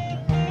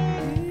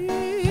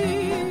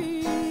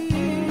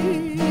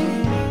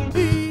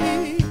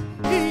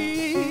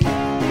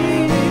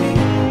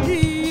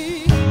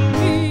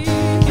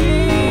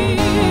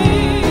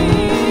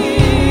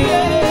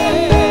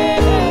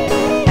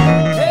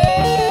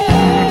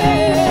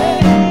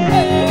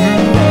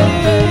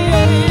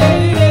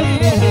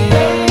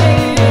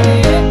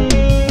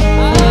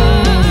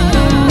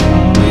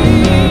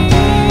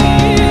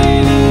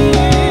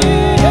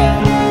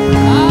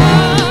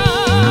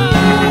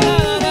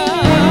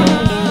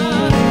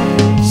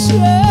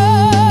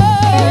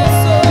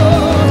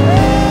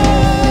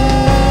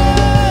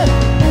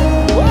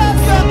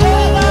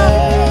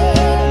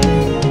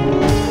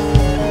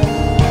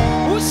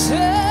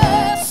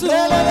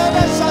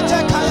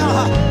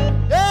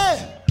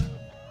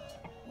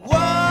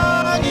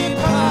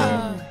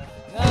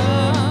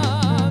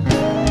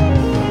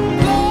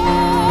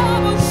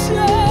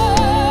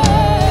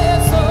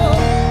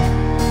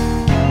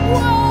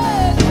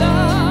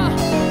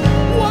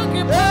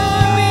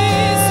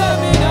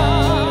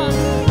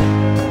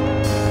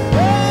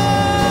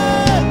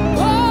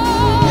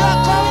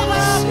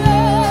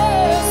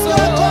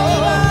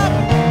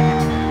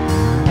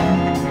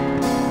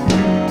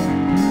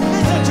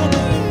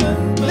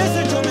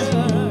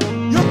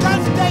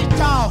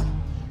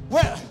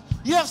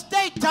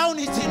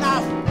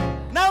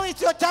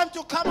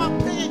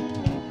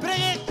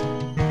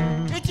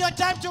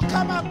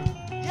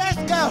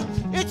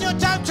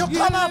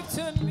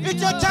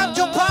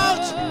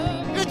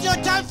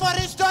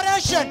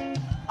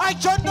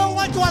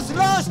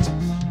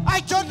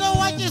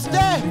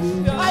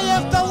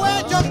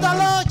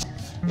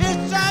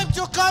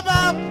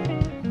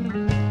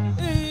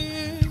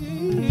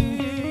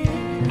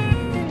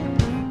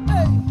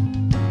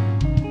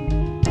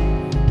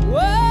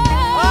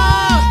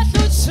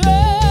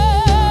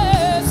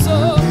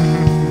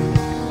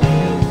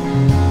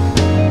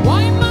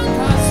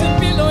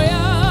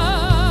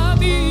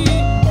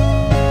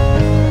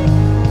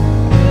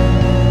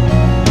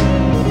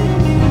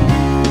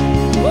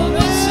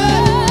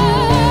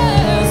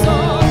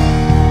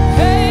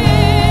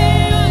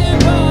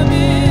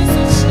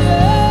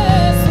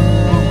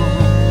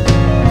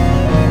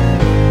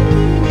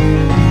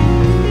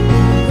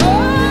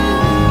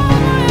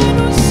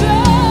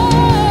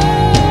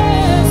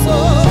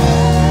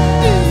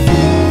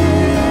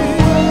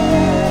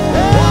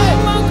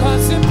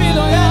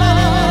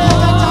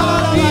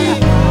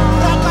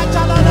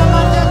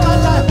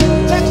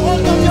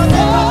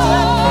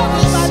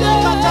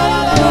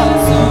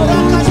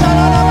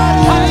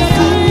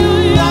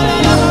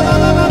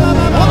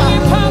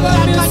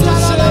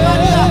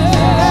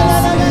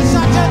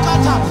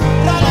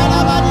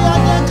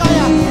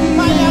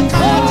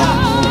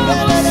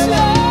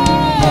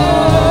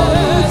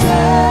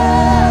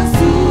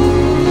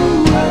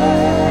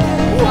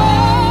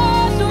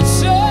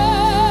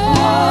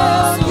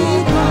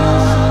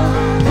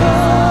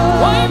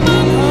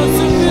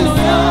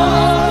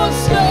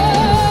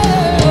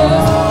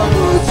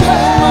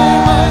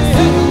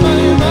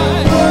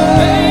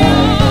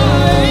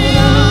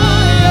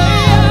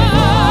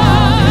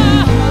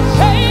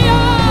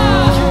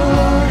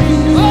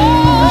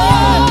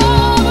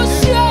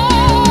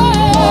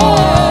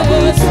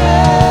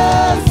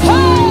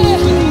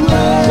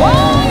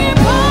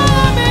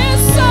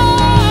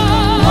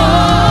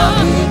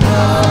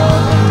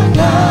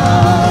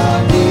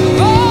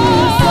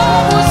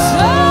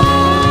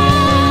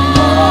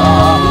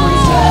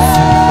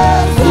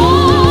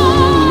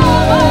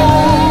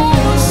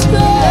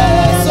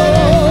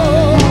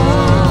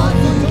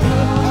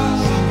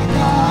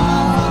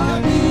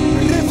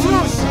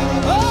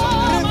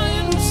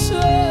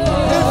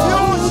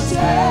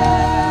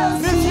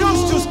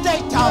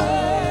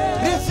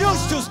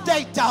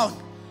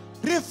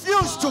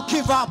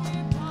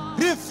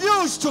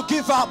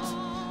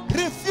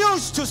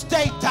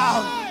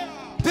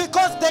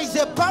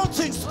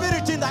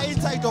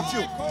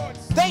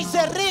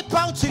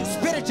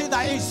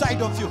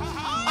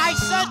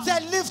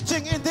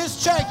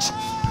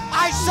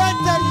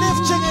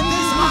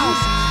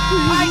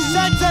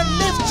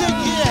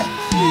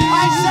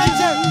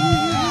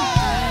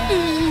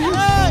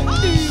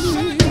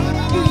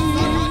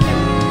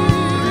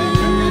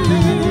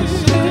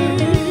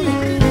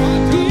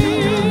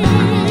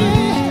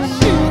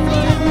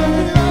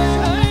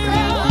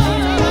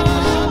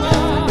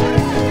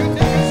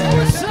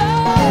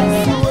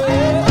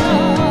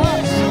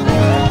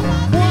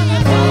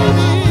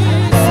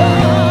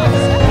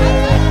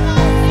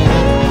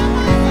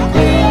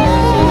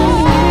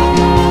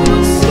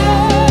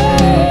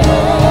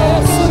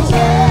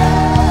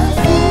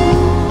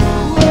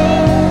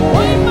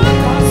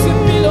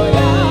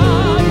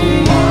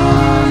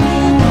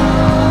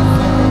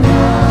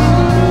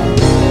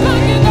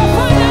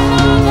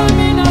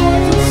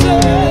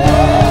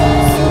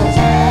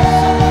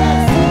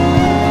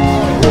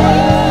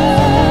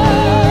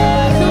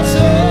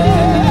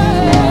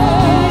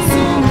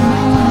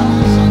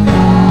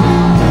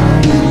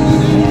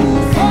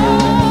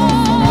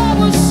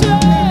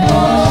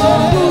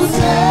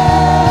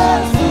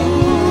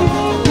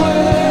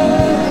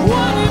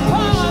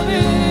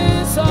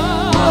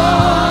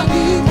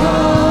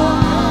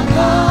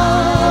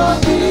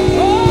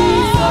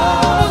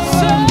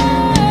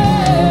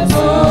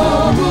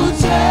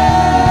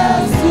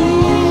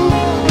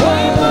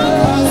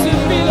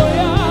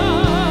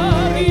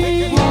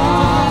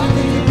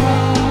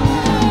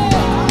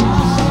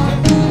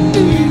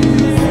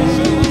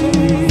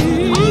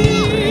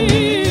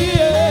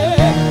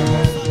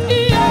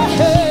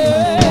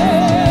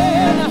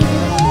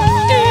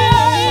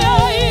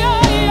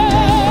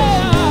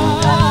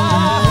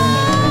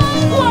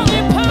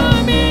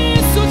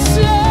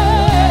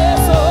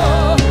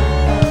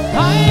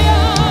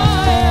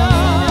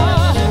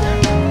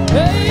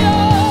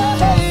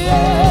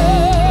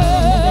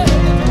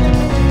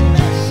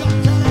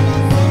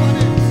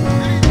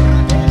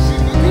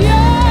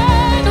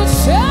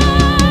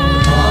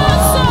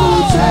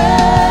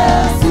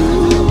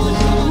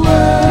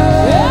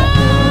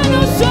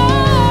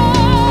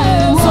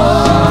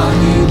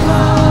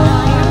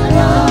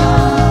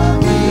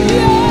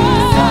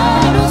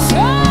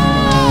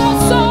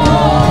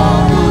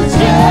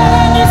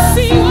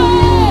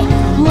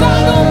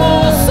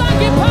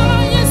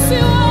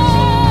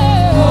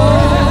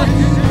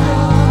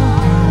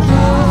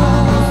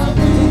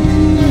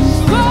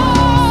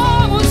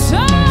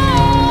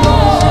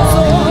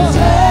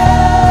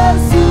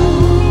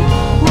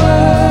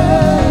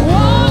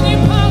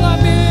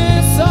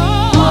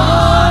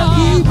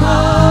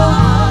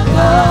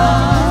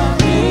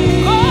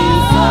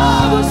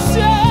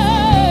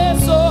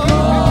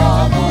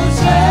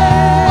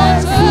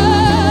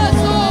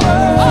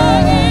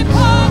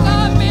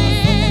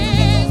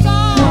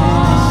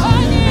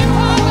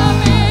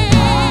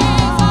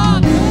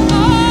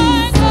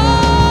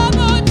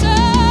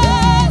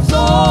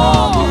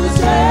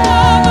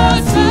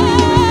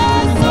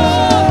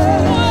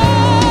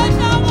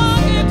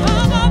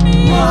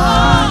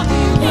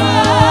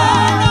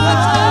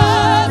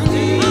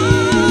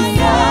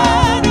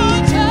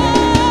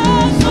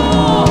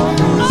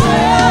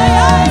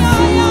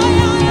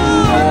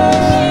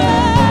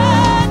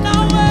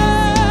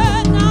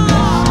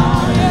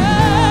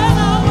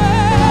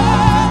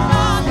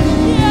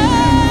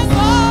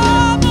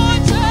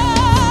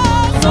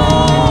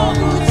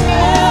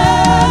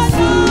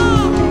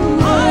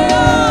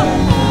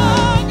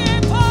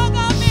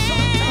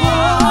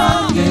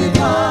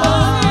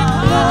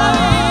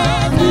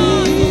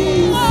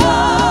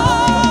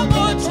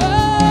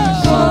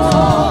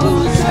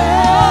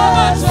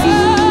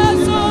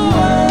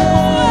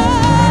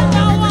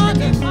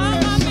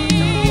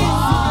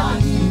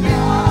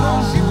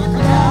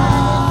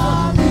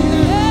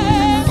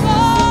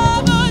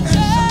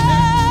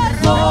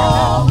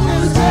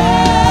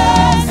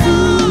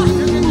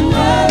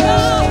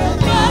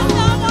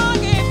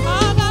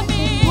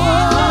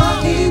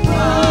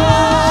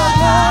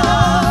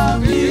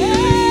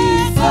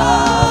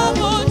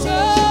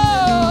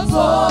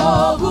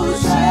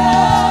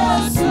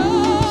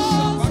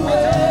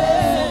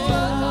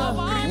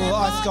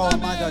 our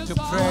mother to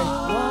pray.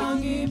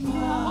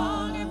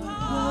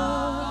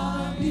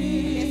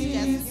 Let's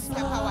just lift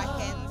up our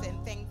hands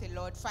and thank the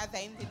Lord. Father,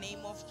 in the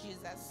name of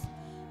Jesus,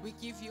 we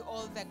give you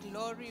all the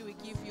glory, we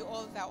give you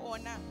all the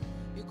honor,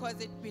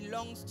 because it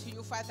belongs to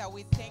you. Father,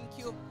 we thank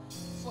you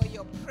for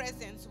your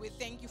presence. We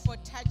thank you for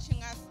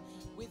touching us.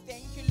 We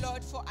thank you,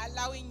 Lord, for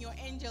allowing your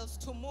angels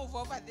to move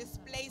over this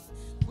place.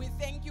 We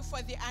thank you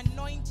for the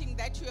anointing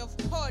that you have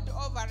poured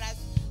over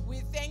us.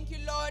 We thank you,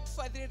 Lord,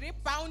 for the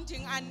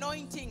rebounding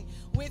anointing.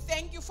 We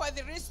thank you for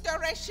the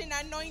restoration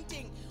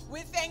anointing.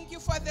 We thank you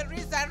for the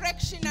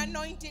resurrection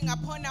anointing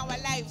upon our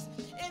lives.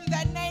 In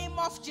the name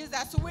of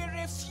Jesus, we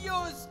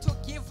refuse to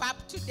give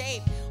up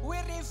today. We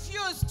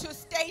refuse to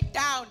stay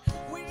down.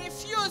 We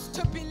refuse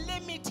to be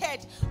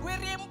limited. We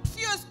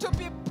refuse to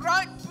be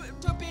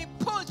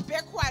pulled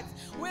backwards.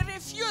 We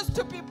refuse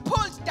to be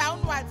pulled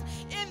downwards.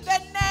 In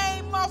the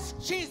name of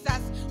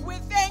Jesus, we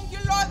thank you,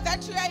 Lord,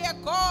 that you are a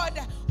God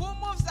who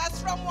moves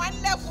us from one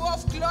level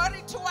of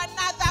glory to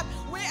another.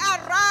 We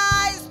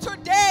arise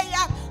today.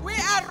 We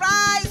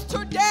arise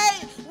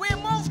today. We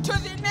move to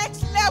the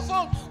next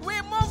level.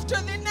 We move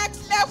to the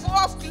next level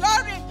of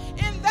glory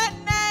in the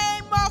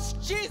name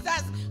of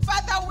Jesus.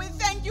 Father, we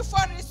thank you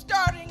for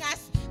restoring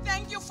us.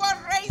 Thank you for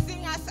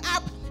raising us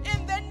up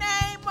in the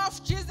name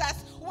of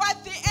Jesus.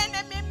 What the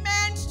enemy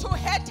meant to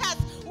hurt us,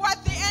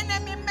 what the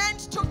enemy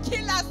meant to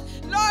kill us,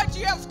 Lord,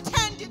 you have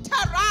turned it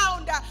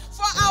around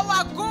for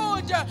our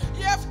good.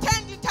 You have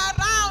turned it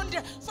around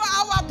for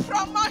our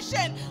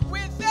promotion.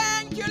 We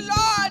thank you,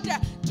 Lord.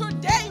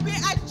 Today we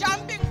are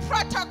jumping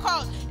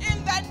protocol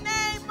in the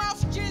name of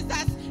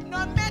Jesus.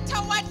 No matter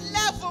what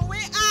level we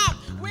are,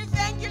 we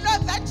thank you,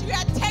 Lord, that you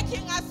are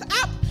taking us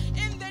up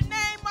in the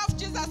name of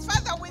Jesus.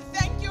 Father, we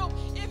thank you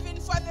even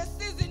for the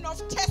season of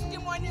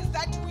testimonies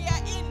that we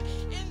are in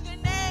the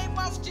name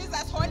of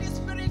Jesus. Holy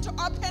Spirit,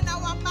 open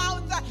our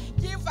mouths.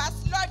 Give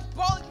us, Lord,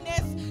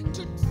 boldness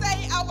to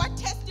say our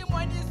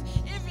testimonies,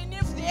 even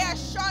if they are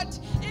short,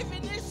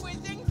 even if we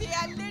think they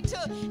are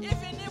little,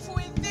 even if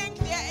we think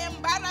they are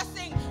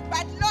embarrassing.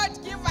 But Lord,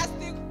 give us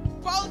the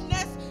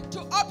boldness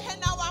to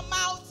open our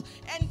mouths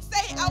and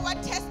say our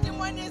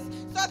testimonies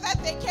so that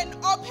they can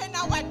open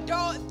our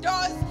doors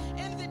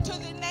to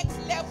the next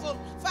level.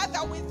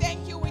 Father, we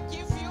thank you. We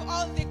give you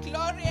all the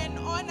glory and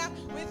honor.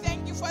 We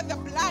thank you for the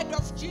blood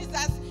of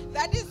Jesus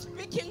that is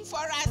speaking for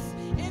us.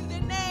 In the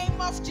name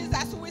of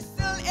Jesus, we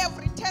seal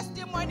every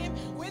testimony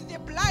with the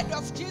blood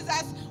of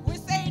Jesus. We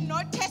say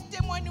no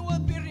testimony will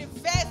be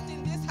reversed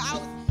in this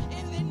house.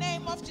 In the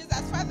name of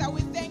Jesus, Father,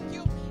 we thank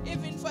you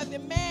even for the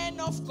man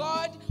of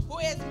God who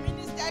has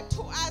ministered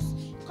to us.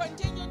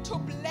 Continue to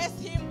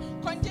bless him.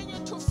 Continue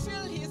to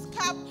fill his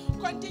cup.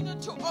 Continue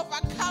to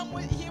overcome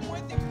with him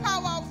with the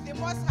power of the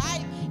Most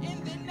High.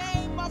 In the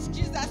name of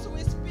Jesus,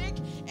 we speak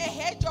a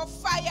hedge of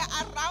fire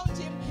around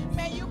him.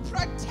 May you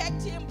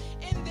protect him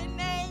in the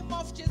name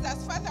of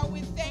Jesus. Father,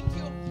 we thank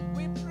you.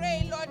 We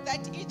pray, Lord,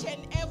 that each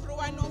and every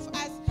one of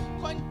us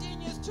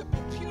continues to be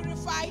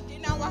purified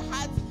in our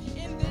hearts.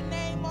 In the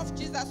name of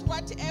Jesus,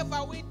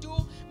 whatever we do,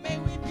 may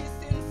we be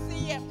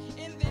sincere.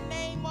 In the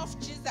name of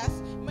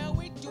Jesus, may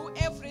we do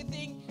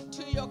everything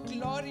to your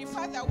glory.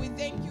 Father, we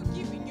thank you,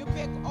 giving you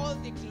back all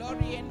the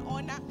glory and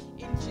honor.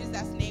 In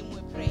Jesus' name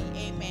we pray.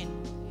 Amen.